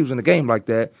best receivers in the game like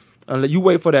that unless you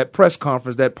wait for that press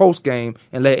conference, that post game,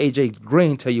 and let A.J.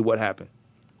 Green tell you what happened.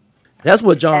 That's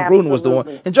what John Gruden was doing.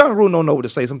 And John Gruden don't know what to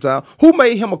say sometimes. Who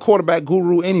made him a quarterback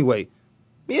guru anyway?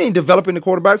 He ain't developing the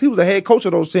quarterbacks. He was the head coach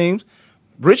of those teams.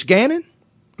 Rich Gannon?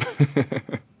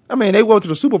 I mean, they went to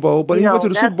the Super Bowl, but he went to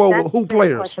the Super Bowl with who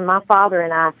players? Question. My father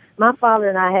and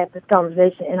I had this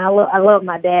conversation, and I love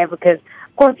my dad because,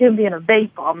 of course, him being a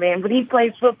baseball man, but he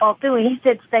plays football too, and he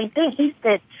said the same thing. He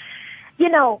said,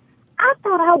 I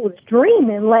thought I was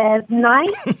dreaming last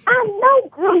night. I know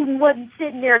Gruden wasn't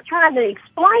sitting there trying to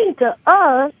explain to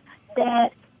us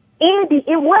that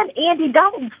it wasn't Andy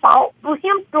Dalton's fault for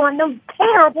him throwing those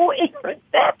terrible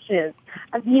interceptions.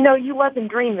 You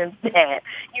wasn't dreaming, Dad.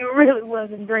 You really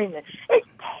wasn't dreaming. It's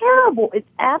terrible. It's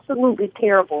absolutely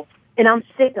terrible, and I'm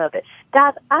sick of it.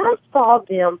 Guys, I saw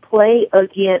them play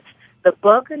against the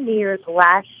Buccaneers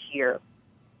last year.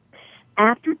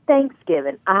 After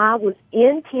Thanksgiving, I was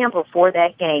in Tampa for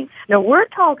that game. Now, we're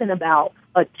talking about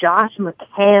a Josh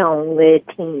McCown-led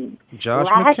team.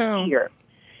 Last year.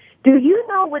 Do you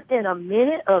know within a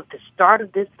minute of the start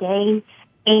of this game,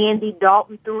 Andy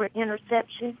Dalton threw an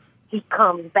interception? He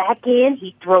comes back in.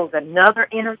 He throws another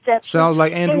interception. Sounds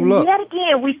like Andrew Luck. And yet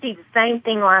again, we see the same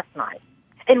thing last night.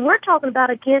 And we're talking about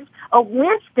against a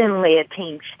Winston-led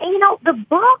team. And, the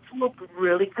Bucs looked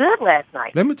really good last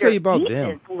night. Let me tell you about them. Their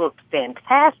defense looked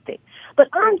fantastic. But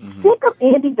I'm sick of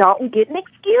Andy Dalton getting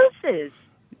excuses.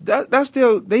 That's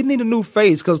still, they need a new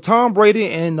face because Tom Brady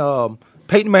and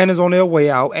Peyton Manning's on their way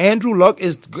out. Andrew Luck,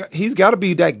 he's got to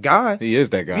be that guy. He is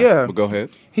that guy. Yeah. But go ahead.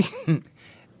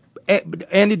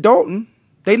 Andy Dalton,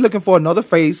 they looking for another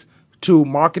face to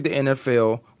market the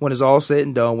NFL when it's all said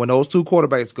and done, when those two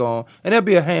quarterbacks gone. And there'll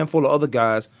be a handful of other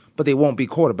guys, but they won't be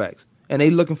quarterbacks. And they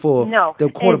looking for the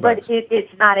quarterbacks. But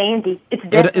it's not Andy.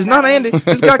 It's not Andy.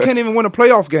 This guy can't even win a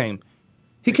playoff game.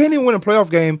 He can't even win a playoff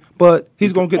game, but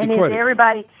he's going to get the credit.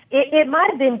 Everybody, it might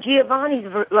have been Giovanni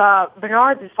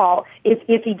Bernard's fault if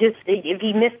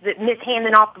he missed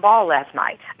handing off the ball last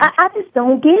night. I just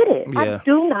don't get it. Yeah. I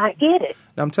do not get it.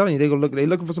 I'm telling you, they're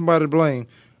looking for somebody to blame.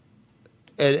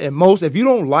 And most, if you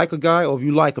don't like a guy or if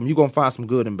you like him, you're gonna find some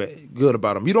good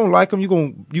about him. You don't like him, you're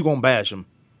gonna bash him.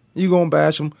 You're gonna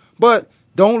bash him, but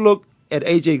don't look at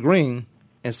A.J. Green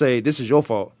and say this is your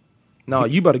fault. No,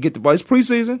 you better get the ball. It's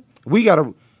preseason.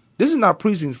 This is not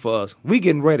preseason for us. We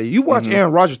getting ready. You watch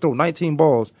Aaron Rodgers throw 19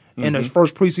 balls in his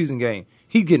first preseason game.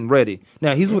 He's getting ready.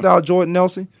 Now, he's without Jordy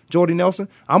Nelson.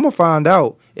 I'm going to find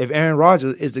out if Aaron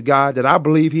Rodgers is the guy that I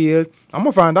believe he is. I'm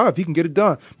going to find out if he can get it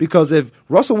done. Because if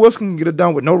Russell Wilson can get it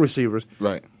done with no receivers,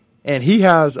 right, and he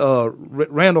has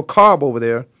Randall Cobb over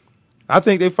there, I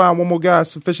think they find one more guy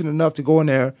sufficient enough to go in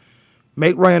there,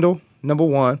 make Randall number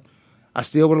one. I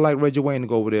still would have liked Reggie Wayne to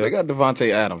go over there. They got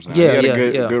Devontae Adams now. Yeah, he had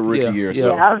a good rookie year.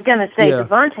 So. Yeah, I was going to say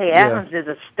Devontae Adams is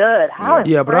a stud.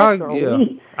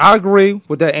 I agree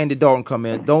with that Andy Dalton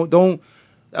comment. Don't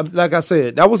like I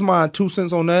said, that was my 2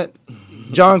 cents on that.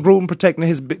 John Gruden protecting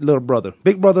his little brother.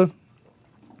 Big brother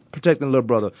protecting little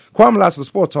brother. Kwamie Lassiter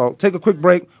Sports Talk. Take a quick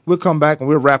break. We'll come back and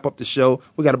we'll wrap up the show.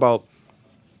 We got about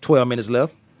 12 minutes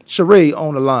left. Sheree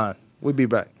on the line. We'll be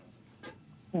back.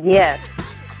 Yes.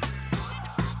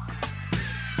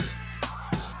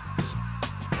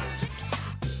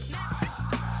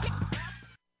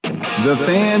 The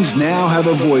fans now have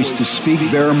a voice to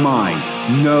speak their mind.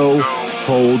 No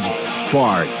holds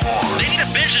apart. They need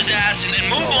to bench his ass and then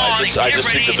move on. I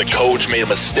just think that the coach made a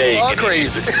mistake. Oh,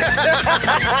 crazy.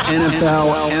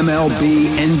 NFL,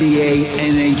 MLB, NBA,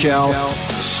 NHL.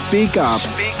 Speak up.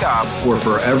 Speak up or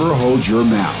forever hold your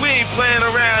mouth. We ain't playing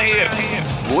around here.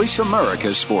 Voice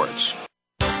America Sports.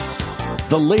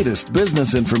 The latest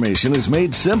business information is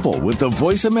made simple with the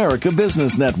Voice America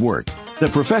Business Network. The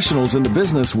professionals in the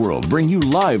business world bring you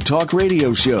live talk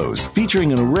radio shows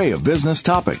featuring an array of business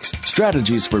topics,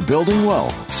 strategies for building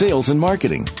wealth, sales and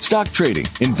marketing, stock trading,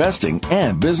 investing,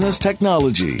 and business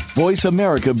technology. Voice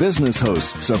America Business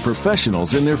hosts are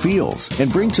professionals in their fields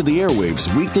and bring to the airwaves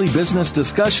weekly business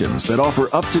discussions that offer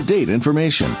up-to-date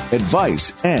information,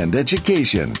 advice, and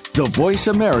education. The Voice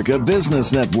America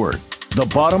Business Network. The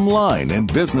bottom line in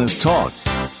business talk.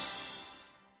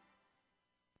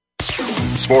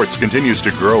 Sports continues to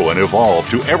grow and evolve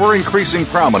to ever-increasing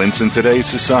prominence in today's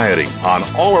society. On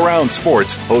All Around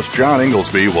Sports, host John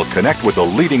Inglesby will connect with the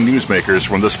leading newsmakers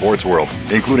from the sports world,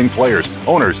 including players,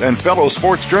 owners, and fellow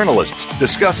sports journalists,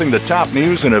 discussing the top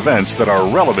news and events that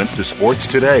are relevant to sports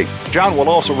today. John will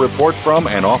also report from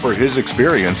and offer his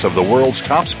experience of the world's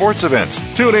top sports events.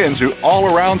 Tune in to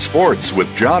All Around Sports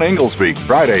with John Inglesby,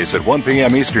 Fridays at 1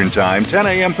 p.m. Eastern Time, 10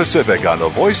 a.m. Pacific on the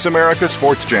Voice America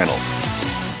Sports Channel.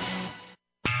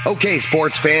 Okay,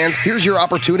 sports fans, here's your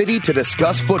opportunity to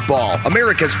discuss football,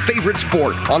 America's favorite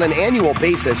sport. On an annual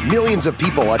basis, millions of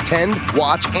people attend,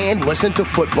 watch, and listen to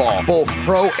football, both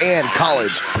pro and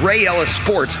college. Ray Ellis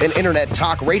Sports, an internet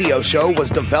talk radio show, was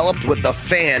developed with the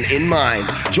fan in mind.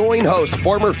 Join host,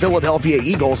 former Philadelphia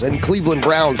Eagles and Cleveland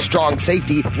Browns strong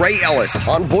safety Ray Ellis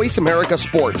on Voice America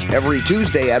Sports every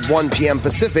Tuesday at 1 p.m.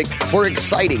 Pacific for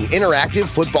exciting, interactive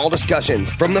football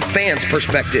discussions from the fans'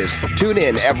 perspective. Tune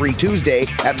in every Tuesday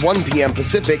at 1 p.m.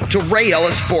 Pacific to Ray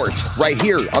Ellis Sports right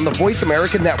here on the Voice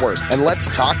America Network, and let's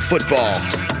talk football.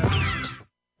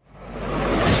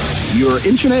 Your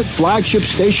internet flagship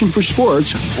station for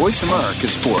sports, Voice America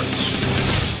Sports.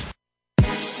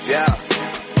 Yeah.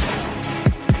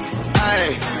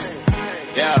 Hey.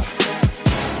 Yeah.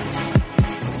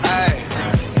 Hey.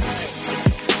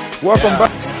 Welcome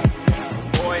back.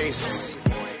 Voice.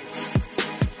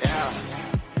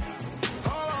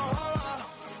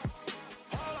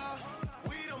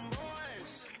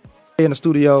 In the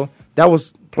studio, that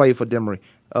was played for Demery.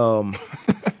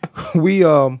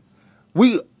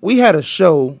 We had a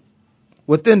show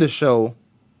within the show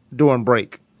during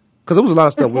break because there was a lot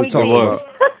of stuff we were talking about.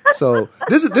 So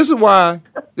this is why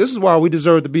we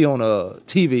deserve to be on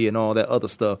TV and all that other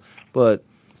stuff. But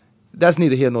that's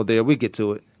neither here nor there. We get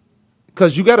to it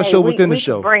because you got a show within the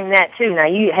show. We can bring that too. Now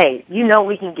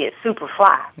we can get super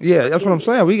fly. Yeah, that's what I'm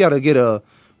saying. We got to get a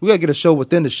show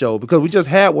within the show because we just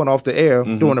had one off the air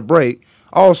during the break.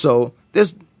 Also,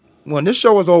 when this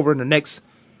show is over in the next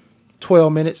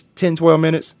 12 minutes,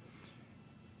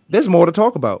 there's more to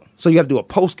talk about. So you got to do a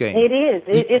post game. It is.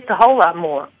 It's a whole lot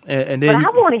more. And then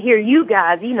I want to hear you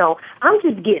guys.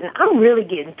 I'm really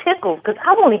getting tickled because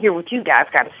I want to hear what you guys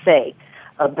got to say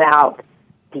about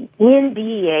the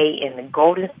NBA and the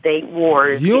Golden State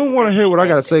Warriors. You don't want to hear what I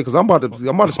got to say because I'm about to spit it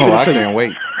to you. I can't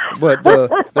wait. But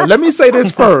let me say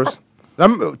this first.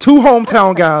 Two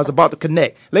hometown guys about to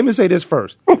connect. Let me say this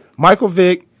first. Michael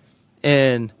Vick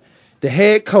and the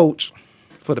head coach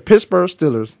for the Pittsburgh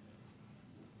Steelers,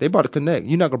 they about to connect.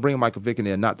 You're not going to bring Michael Vick in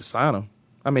there not to sign him.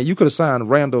 I mean, you could have signed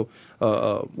Randall.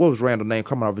 What was Randall's name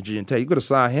coming out of Virginia Tech? You could have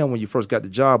signed him when you first got the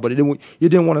job, but you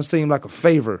didn't want to seem like a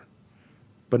favor.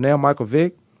 But now Michael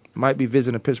Vick might be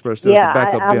visiting Pittsburgh Steelers to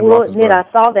back up Ben I will admit I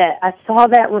saw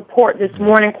that report this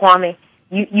morning, Kwamie.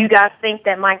 You guys think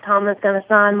that Mike Tomlin's going to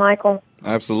sign Michael?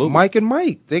 Absolutely. Mike and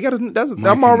Mike. They got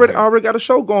I'm already got a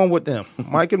show going with them.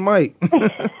 Mike and Mike.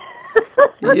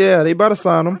 Yeah, they about to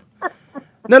sign them.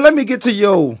 Now let me get to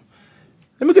your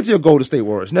Golden State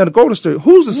Warriors. Now the Golden State,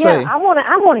 who's to say? I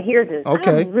want to hear this.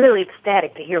 Okay. I'm really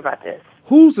ecstatic to hear about this.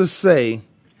 Who's to say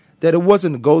that it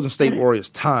wasn't the Golden State Warriors'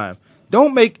 time?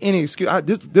 Don't make any excuse.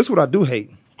 This is what I do hate.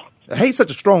 I hate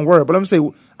such a strong word, but let me say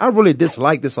I really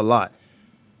dislike this a lot.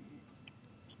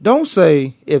 Don't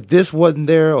say if this wasn't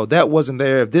there or that wasn't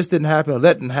there, if this didn't happen or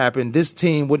that didn't happen, this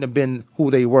team wouldn't have been who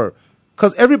they were.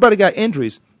 Because everybody got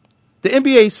injuries. The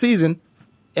NBA season,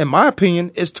 in my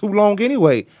opinion, is too long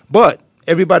anyway. But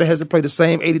everybody has to play the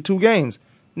same 82 games.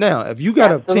 Now, if you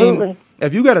got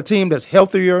a team that's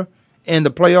healthier in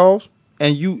the playoffs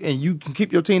and you can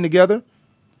keep your team together,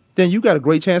 then you got a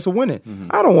great chance of winning. Mm-hmm.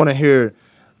 I don't want to hear.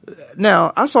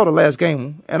 Now, I saw the last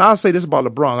game, and I'll say this about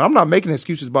LeBron. I'm not making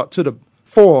excuses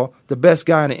for the best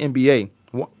guy in the NBA,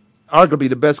 arguably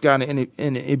the best guy in the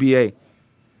NBA.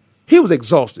 He was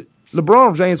exhausted.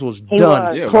 LeBron James was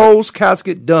done. Closed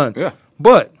casket, done. Yeah.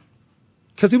 But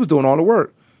because he was doing all the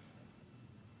work.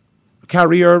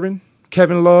 Kyrie Irving,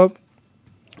 Kevin Love,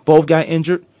 both got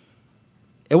injured.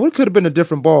 It could have been a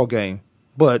different ball game.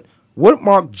 But what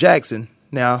Mark Jackson,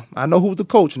 now, I know who's the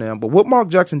coach now, but what Mark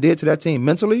Jackson did to that team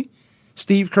mentally,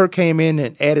 Steve Kerr came in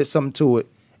and added something to it,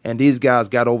 and these guys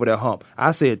got over that hump.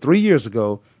 I said 3 years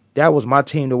ago, that was my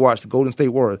team to watch, the Golden State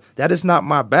Warriors. That is not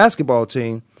my basketball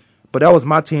team, but that was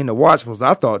my team to watch because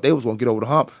I thought they was going to get over the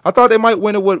hump. I thought they might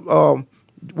win it with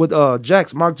Mark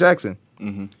Jackson.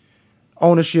 Mm-hmm.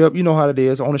 Ownership, you know how it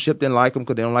is. Ownership didn't like him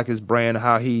because they don't like his brand,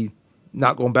 how he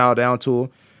not going to bow down to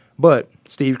him. But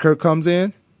Steve Kerr comes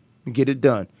in and get it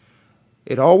done.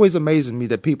 It always amazes me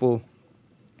that people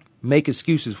make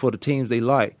excuses for the teams they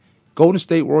like. Golden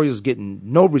State Warriors getting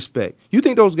no respect. You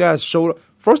think those guys showed up?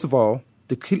 First of all,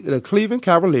 the Cleveland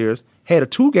Cavaliers had a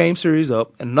 2-game series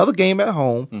up, and another game at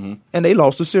home, and they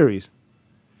lost the series.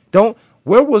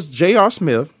 Where was J.R.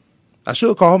 Smith? I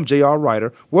should call him J.R.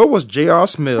 Ryder. Where was J.R.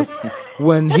 Smith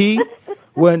when he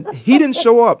didn't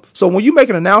show up? So when you make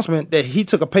an announcement that he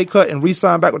took a pay cut and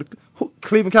re-signed back with the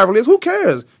Cleveland Cavaliers, who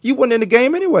cares? You wasn't in the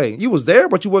game anyway. You was there,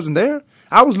 but you wasn't there.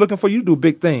 I was looking for you to do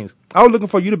big things. I was looking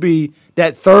for you to be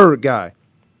that third guy.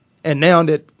 And now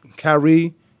that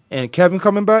Kyrie and Kevin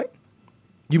coming back,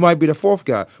 you might be the fourth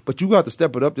guy. But you got to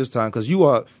step it up this time because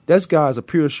this guy's a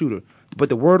pure shooter. But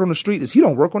the word on the street is he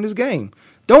don't work on his game.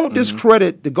 Don't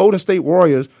discredit the Golden State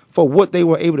Warriors for what they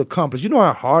were able to accomplish. You know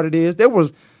how hard it is? There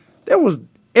was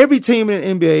every team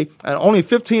in the NBA, and only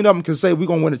 15 of them can say we're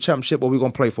going to win a championship or we're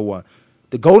going to play for one.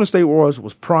 The Golden State Warriors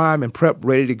was prime and prepped,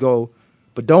 ready to go.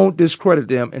 But don't discredit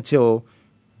them until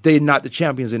they're not the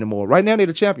champions anymore. Right now they're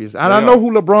the champions. And I know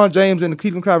who LeBron James and the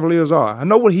Cleveland Cavaliers are. I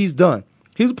know what he's done.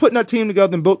 He's putting that team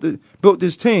together and built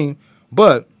this team.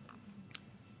 But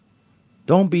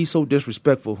don't be so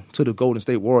disrespectful to the Golden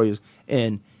State Warriors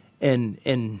and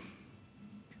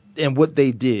what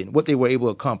they did, what they were able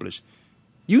to accomplish.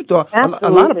 You thought Absolutely.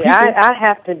 a lot of people. I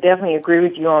have to definitely agree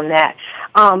with you on that.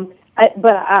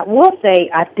 But I will say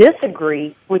I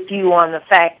disagree with you on the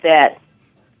fact that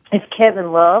if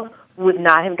Kevin Love would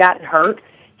not have gotten hurt,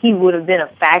 he would have been a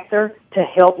factor to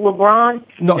help LeBron.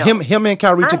 No. Him and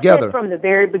Kyrie together. I said from the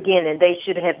very beginning they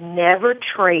should have never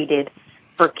traded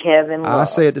for Kevin Love. I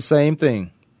said the same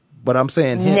thing, but I'm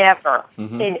saying him. Never.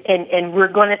 And we're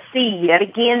going to see yet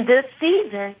again this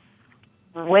season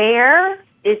where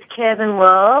is Kevin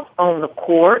Love on the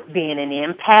court being an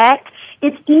impact.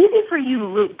 It's easy for you to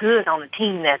look good on a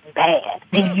team that's bad,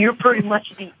 and you're pretty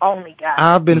much the only guy.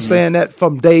 I've been saying that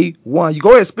from day one. You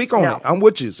go ahead, speak on it. I'm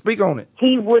with you. Speak on it.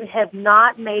 He would have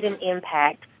not made an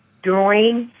impact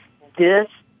during this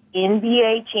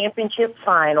NBA championship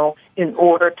final in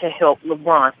order to help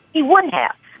LeBron. He wouldn't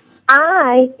have.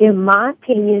 I, in my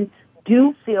opinion,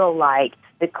 do feel like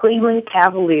the Cleveland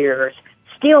Cavaliers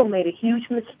still made a huge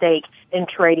mistake in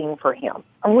trading for him.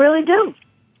 I really do.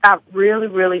 I really,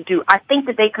 really do. I think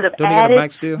that they could have added,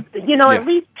 at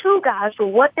least 2 guys for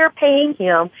what they're paying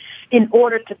him in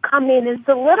order to come in and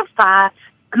solidify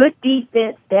good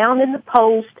defense down in the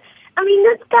post. I mean,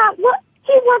 this guy,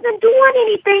 he wasn't doing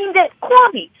anything that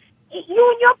Kwamie,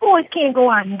 you and your boys can't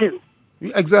go out and do.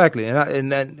 Exactly,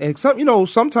 and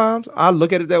sometimes I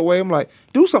look at it that way. I'm like,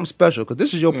 do something special because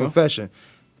this is your profession.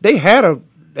 They had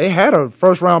a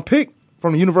first round pick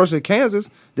from the University of Kansas.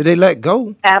 Did they let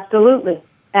go? Absolutely.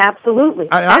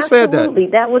 I said that.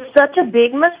 That was such a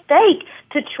big mistake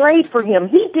to trade for him.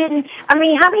 He didn't. I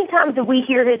mean, how many times did we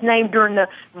hear his name during the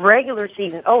regular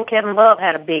season? Oh, Kevin Love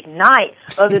had a big night,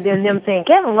 other than them saying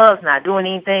Kevin Love's not doing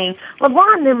anything.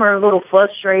 LeBron and them are a little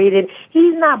frustrated.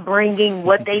 He's not bringing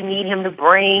what they need him to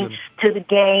bring to the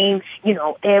game,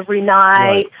 every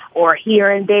night or here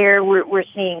and there. We're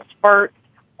seeing spurts.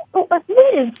 But we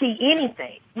didn't see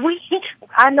anything.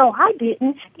 I know I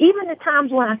didn't. Even the times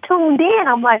when I tuned in,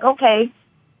 I'm like, okay,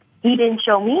 he didn't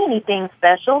show me anything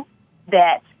special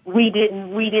that we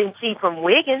didn't see from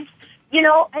Wiggins.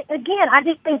 Again, I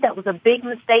just think that was a big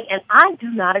mistake, and I do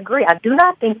not agree. I do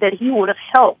not think that he would have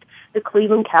helped the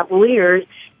Cleveland Cavaliers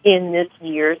in this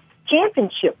year's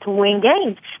championship to win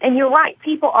games. And you're right,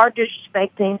 people are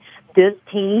disrespecting this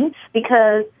team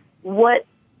because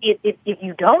if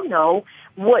you don't know,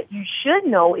 what you should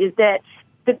know is that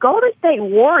the Golden State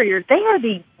Warriors, they are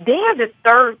the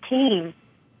third team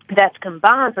that's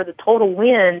combined for the total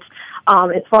wins,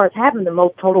 as far as having the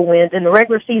most total wins in the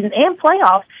regular season and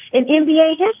playoffs in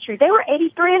NBA history. They were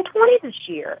 83-20 this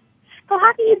year. So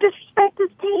how can you disrespect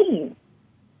this team?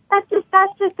 That's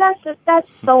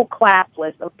so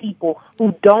classless of people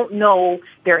who don't know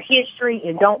their history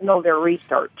and don't know their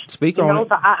research. Speak on it.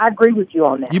 So I agree with you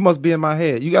on that. You must be in my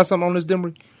head. You got something on this,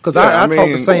 Demery? Because I talk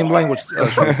the same language.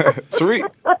 Sheree,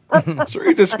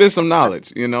 Sheree just spit some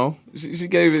knowledge, you know. She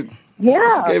gave it.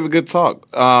 Yeah. She gave a good talk.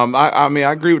 I mean,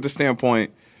 I agree with the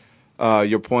standpoint.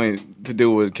 Your point to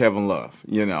do with Kevin Love.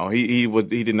 You know, he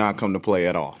did not come to play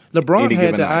at all.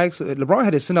 LeBron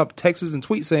had to send up texts and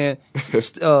tweets saying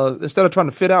instead of trying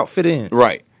to fit out, fit in.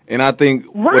 Right. And I think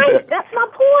that's my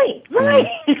point. Right.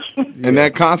 And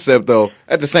that concept, though,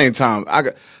 at the same time,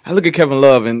 I look at Kevin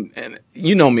Love and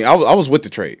you know me, I was with the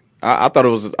trade. I thought it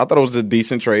was a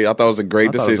decent trade. I thought it was a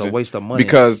great decision. It was a waste of money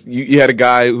because you had a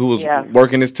guy who was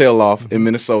working his tail off in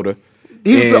Minnesota.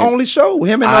 He was the only show.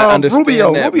 Him and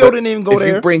Rubio. Rubio didn't even go there.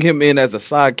 If you bring him in as a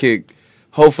sidekick,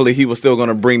 hopefully he was still going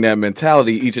to bring that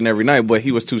mentality each and every night. But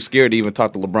he was too scared to even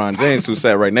talk to LeBron James, who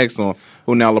sat right next to him.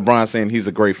 Who now LeBron's saying he's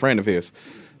a great friend of his.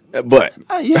 But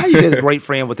you get a great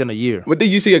friend within a year. But then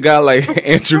you see a guy like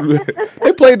Andrew.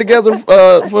 They played together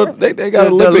they got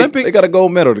Olympics. They got a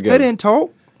gold medal together. They didn't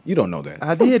talk. You don't know that.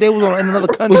 I did. They was in another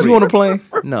country. Was you on a plane?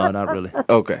 No, not really.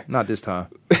 Okay, not this time.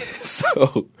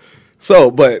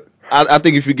 But I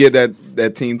think if you give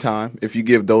that team time, if you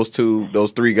give those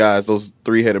three guys, those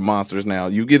three-headed monsters, now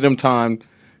you give them time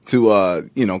to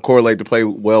correlate to play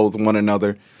well with one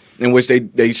another, in which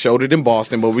they showed it in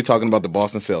Boston. But we're talking about the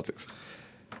Boston Celtics.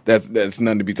 That's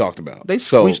nothing to be talked about. They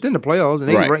squeezed in the playoffs and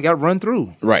they got run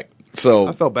through. Right. So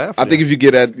I felt bad for them. I think if you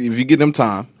give them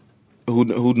time,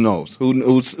 who knows? Who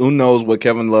knows what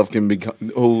Kevin Love can become?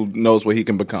 Who knows what he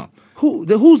can become?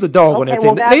 Who's the dog on that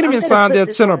team? Guys, they didn't even sign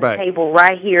their center back. Table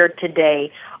right here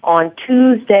today on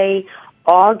Tuesday,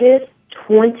 August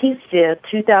 25th,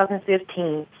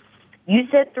 2015. You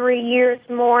said 3 years,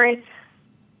 Maury.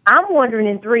 I'm wondering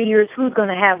in 3 years who's going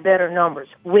to have better numbers,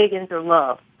 Wiggins or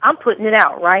Love. I'm putting it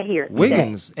out right here today.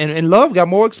 Wiggins and Love got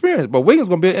more experience, but Wiggins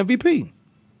going to be an MVP.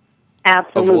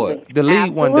 Absolutely. Of what? The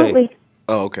league one day.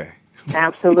 Oh, okay.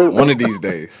 Absolutely. One of these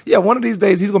days. Yeah, one of these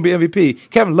days he's going to be MVP.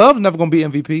 Kevin Love's never going to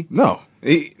be MVP. No.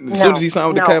 As soon as he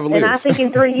signed with the Cavaliers. And I think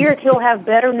in 3 years he'll have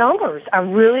better numbers. I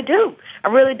really do.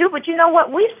 But you know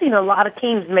what? We've seen a lot of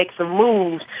teams make some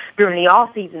moves during the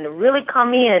offseason to really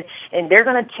come in, and they're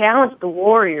going to challenge the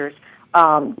Warriors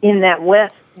in that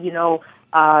West,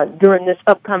 during this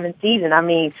upcoming season. I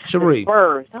mean, Sheree, the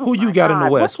Spurs. who you got in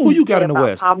the West? Who you got in the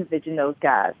West? Popovich and those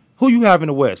guys. Who you have in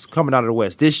the West, coming out of the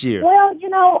West this year? Well,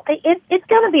 it's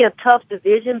going to be a tough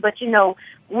division, but,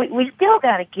 we still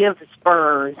got to give the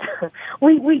Spurs.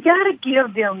 we got to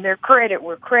give them their credit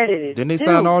where credit is Didn't they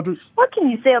sign Aldridge? What can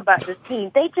you say about this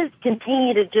team? They just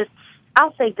continue to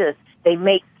I'll say this, they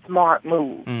make smart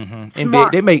moves. Mm-hmm.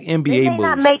 They make NBA moves. They may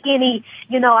not make any,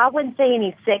 I wouldn't say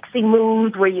any sexy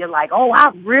moves where you're like, oh,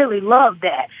 I really love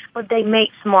that. But they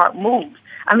make smart moves.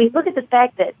 I mean, look at the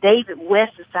fact that David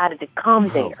West decided to come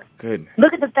there. Goodness.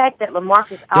 Look at the fact that LaMarcus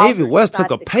David Aldridge West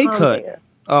took a pay cut. There.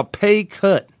 A pay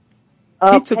cut.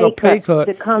 He took a pay cut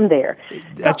to come there.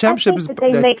 That championship is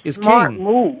they make smart king.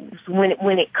 moves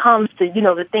when it comes to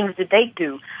the things that they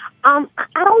do. I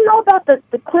don't know about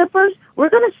the Clippers. We're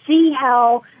going to see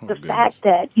how fact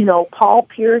that Paul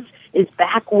Pierce is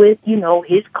back with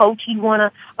his coach he won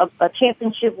a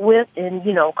championship with, and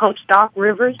Coach Doc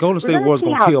Rivers. Golden State Warriors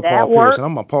gonna kill Paul Pierce, and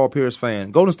I'm a Paul Pierce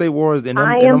fan. Golden State Warriors and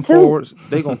them forwards,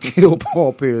 they gonna kill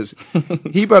Paul Pierce.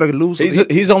 He better lose.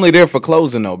 He's only there for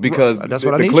closing though, because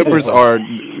the Clippers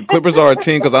are a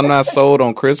team. Because I'm not sold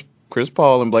on Chris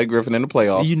Paul and Blake Griffin in the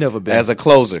playoffs. You never been as a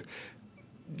closer.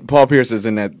 Paul Pierce is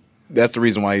in that. That's the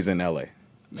reason why he's in LA.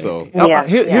 So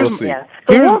here's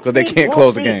because they can't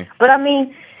close the game. But I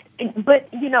mean. But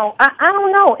I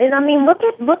don't know, and I mean, look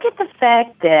at the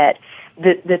fact that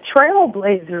the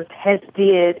Trailblazers has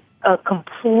did a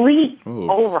complete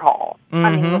overhaul. Mm-hmm. I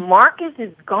mean, LaMarcus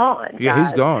is gone. Yeah, guys.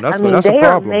 he's gone. That's they a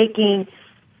problem. Are making.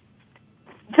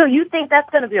 So you think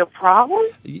that's going to be a problem?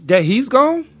 That he's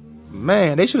gone?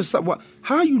 Man, they should have.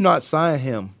 How you not sign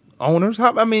him, owners?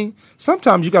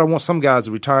 Sometimes you got to want some guys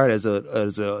to retire as a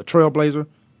Trailblazer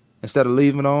instead of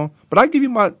leaving on. But he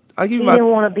didn't want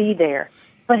to be there.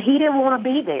 But he didn't want to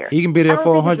be there. He can be there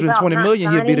for $120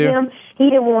 million. He'll be there. He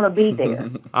didn't want to be there.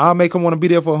 I'll make him want to be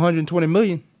there for $120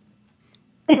 million.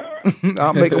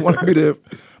 I'll make him want to be there.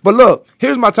 But look,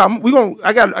 here's my top.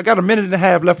 I got a minute and a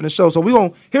half left in the show, so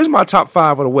here's my top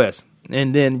 5 of the West,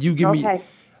 and then you give me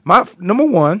my number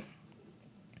 1.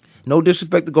 No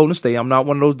disrespect to Golden State. I'm not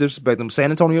one of those disrespect them. San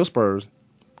Antonio Spurs,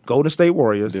 Golden State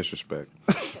Warriors, disrespect.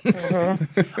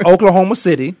 Oklahoma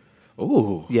City.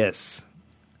 Ooh, yes.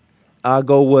 I'll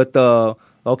go with, I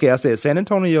said San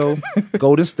Antonio,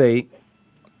 Golden State,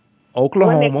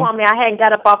 Oklahoma. Wait a minute, Kwamie, I hadn't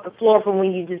got up off the floor from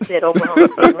when you just said Oklahoma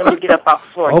City. Let me get up off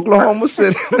the floor. Oklahoma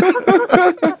City.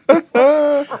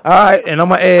 All right, and I'm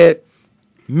going to add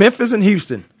Memphis and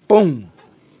Houston. Boom.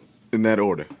 In that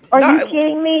order. Are you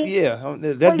kidding me? Yeah,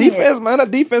 that defense, man.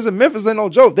 That defense in Memphis ain't no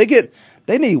joke.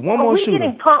 They need one more shooter. Are we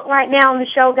getting punked right now on the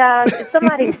show, guys? Is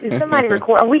somebody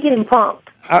record? Are we getting punked?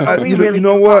 You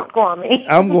know what? Kwamie.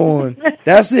 I'm going.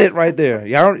 That's it right there.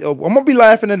 I'm gonna be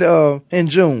laughing in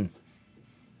June.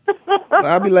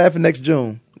 I'll be laughing next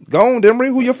June. Go on, Demery.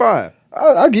 Who your 5?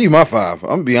 I'll give you my 5. I'm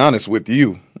gonna be honest with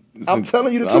you. I'm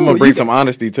telling you the truth. I'm gonna bring some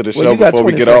honesty to the show before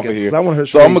we get off of here.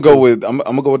 So I'm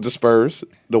gonna go with the Spurs,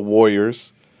 the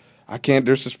Warriors. I can't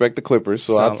disrespect the Clippers,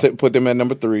 so I'll put them at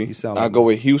number 3. I'll go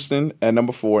with Houston at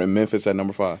number 4 and Memphis at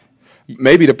number 5.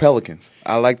 Maybe the Pelicans.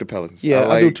 I like the Pelicans. Yeah,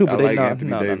 I do too, but I like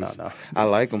Anthony Davis. No. I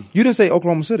like them. You didn't say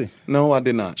Oklahoma City. No, I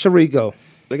did not. Sheree, go.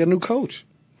 They got a new coach.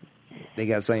 They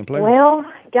got the same players. Well,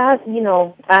 guys,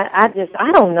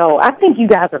 I don't know. I think you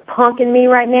guys are punking me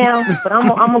right now, but I'm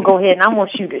gonna go ahead and I'm gonna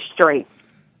shoot it straight.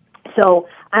 So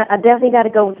I definitely got to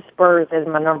go with the Spurs as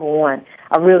my number 1.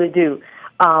 I really do.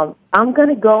 I'm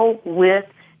gonna go with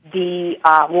the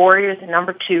Warriors at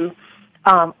number 2.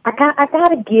 I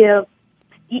gotta give.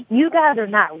 You guys are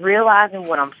not realizing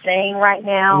what I'm saying right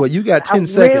now. Well, you got 10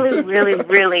 seconds.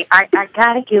 Really, I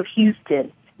gotta give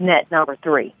Houston net number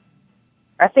 3.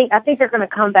 I think they're going to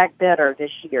come back better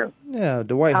this year. Yeah,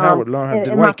 Dwight Howard learned.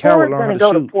 And my forward's going to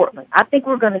go to Portland. I think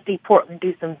we're going to see Portland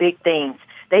do some big things.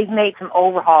 They've made some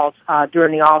overhauls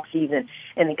during the off season,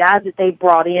 and the guys that they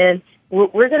brought in,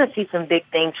 we're going to see some big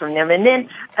things from them. And then,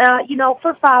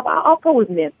 for 5, I'll go with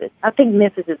Memphis. I think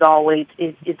Memphis is always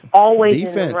in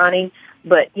the running,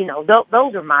 but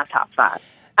those are my top 5.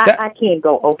 I can't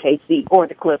go OKC or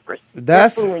the Clippers.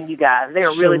 They're fooling you guys. They're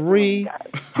really fooling you guys.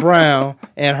 Brown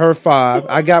and her 5.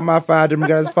 I got my 5. Them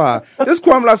guys 5. This is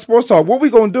Kwamie Lassiter Sports Talk. What we're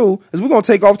going to do is we're going to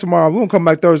take off tomorrow. We're going to come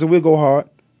back Thursday. We'll go hard.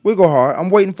 I'm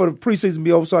waiting for the preseason to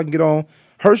be over so I can get on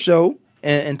her show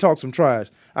and talk some trash.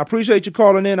 I appreciate you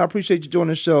calling in. I appreciate you joining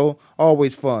the show.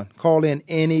 Always fun. Call in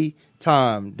any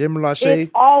time. Demery Lachey.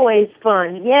 It's always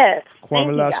fun, yes.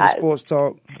 Kwamie Lassiter Sports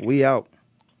Talk. We out.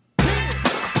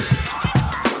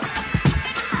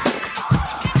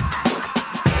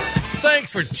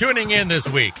 Thanks for tuning in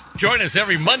this week. Join us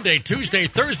every Monday, Tuesday,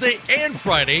 Thursday, and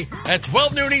Friday at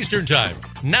 12 noon Eastern Time,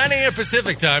 9 a.m.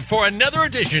 Pacific Time for another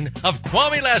edition of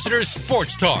Kwamie Lassiter's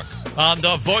Sports Talk on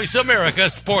the Voice America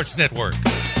Sports Network.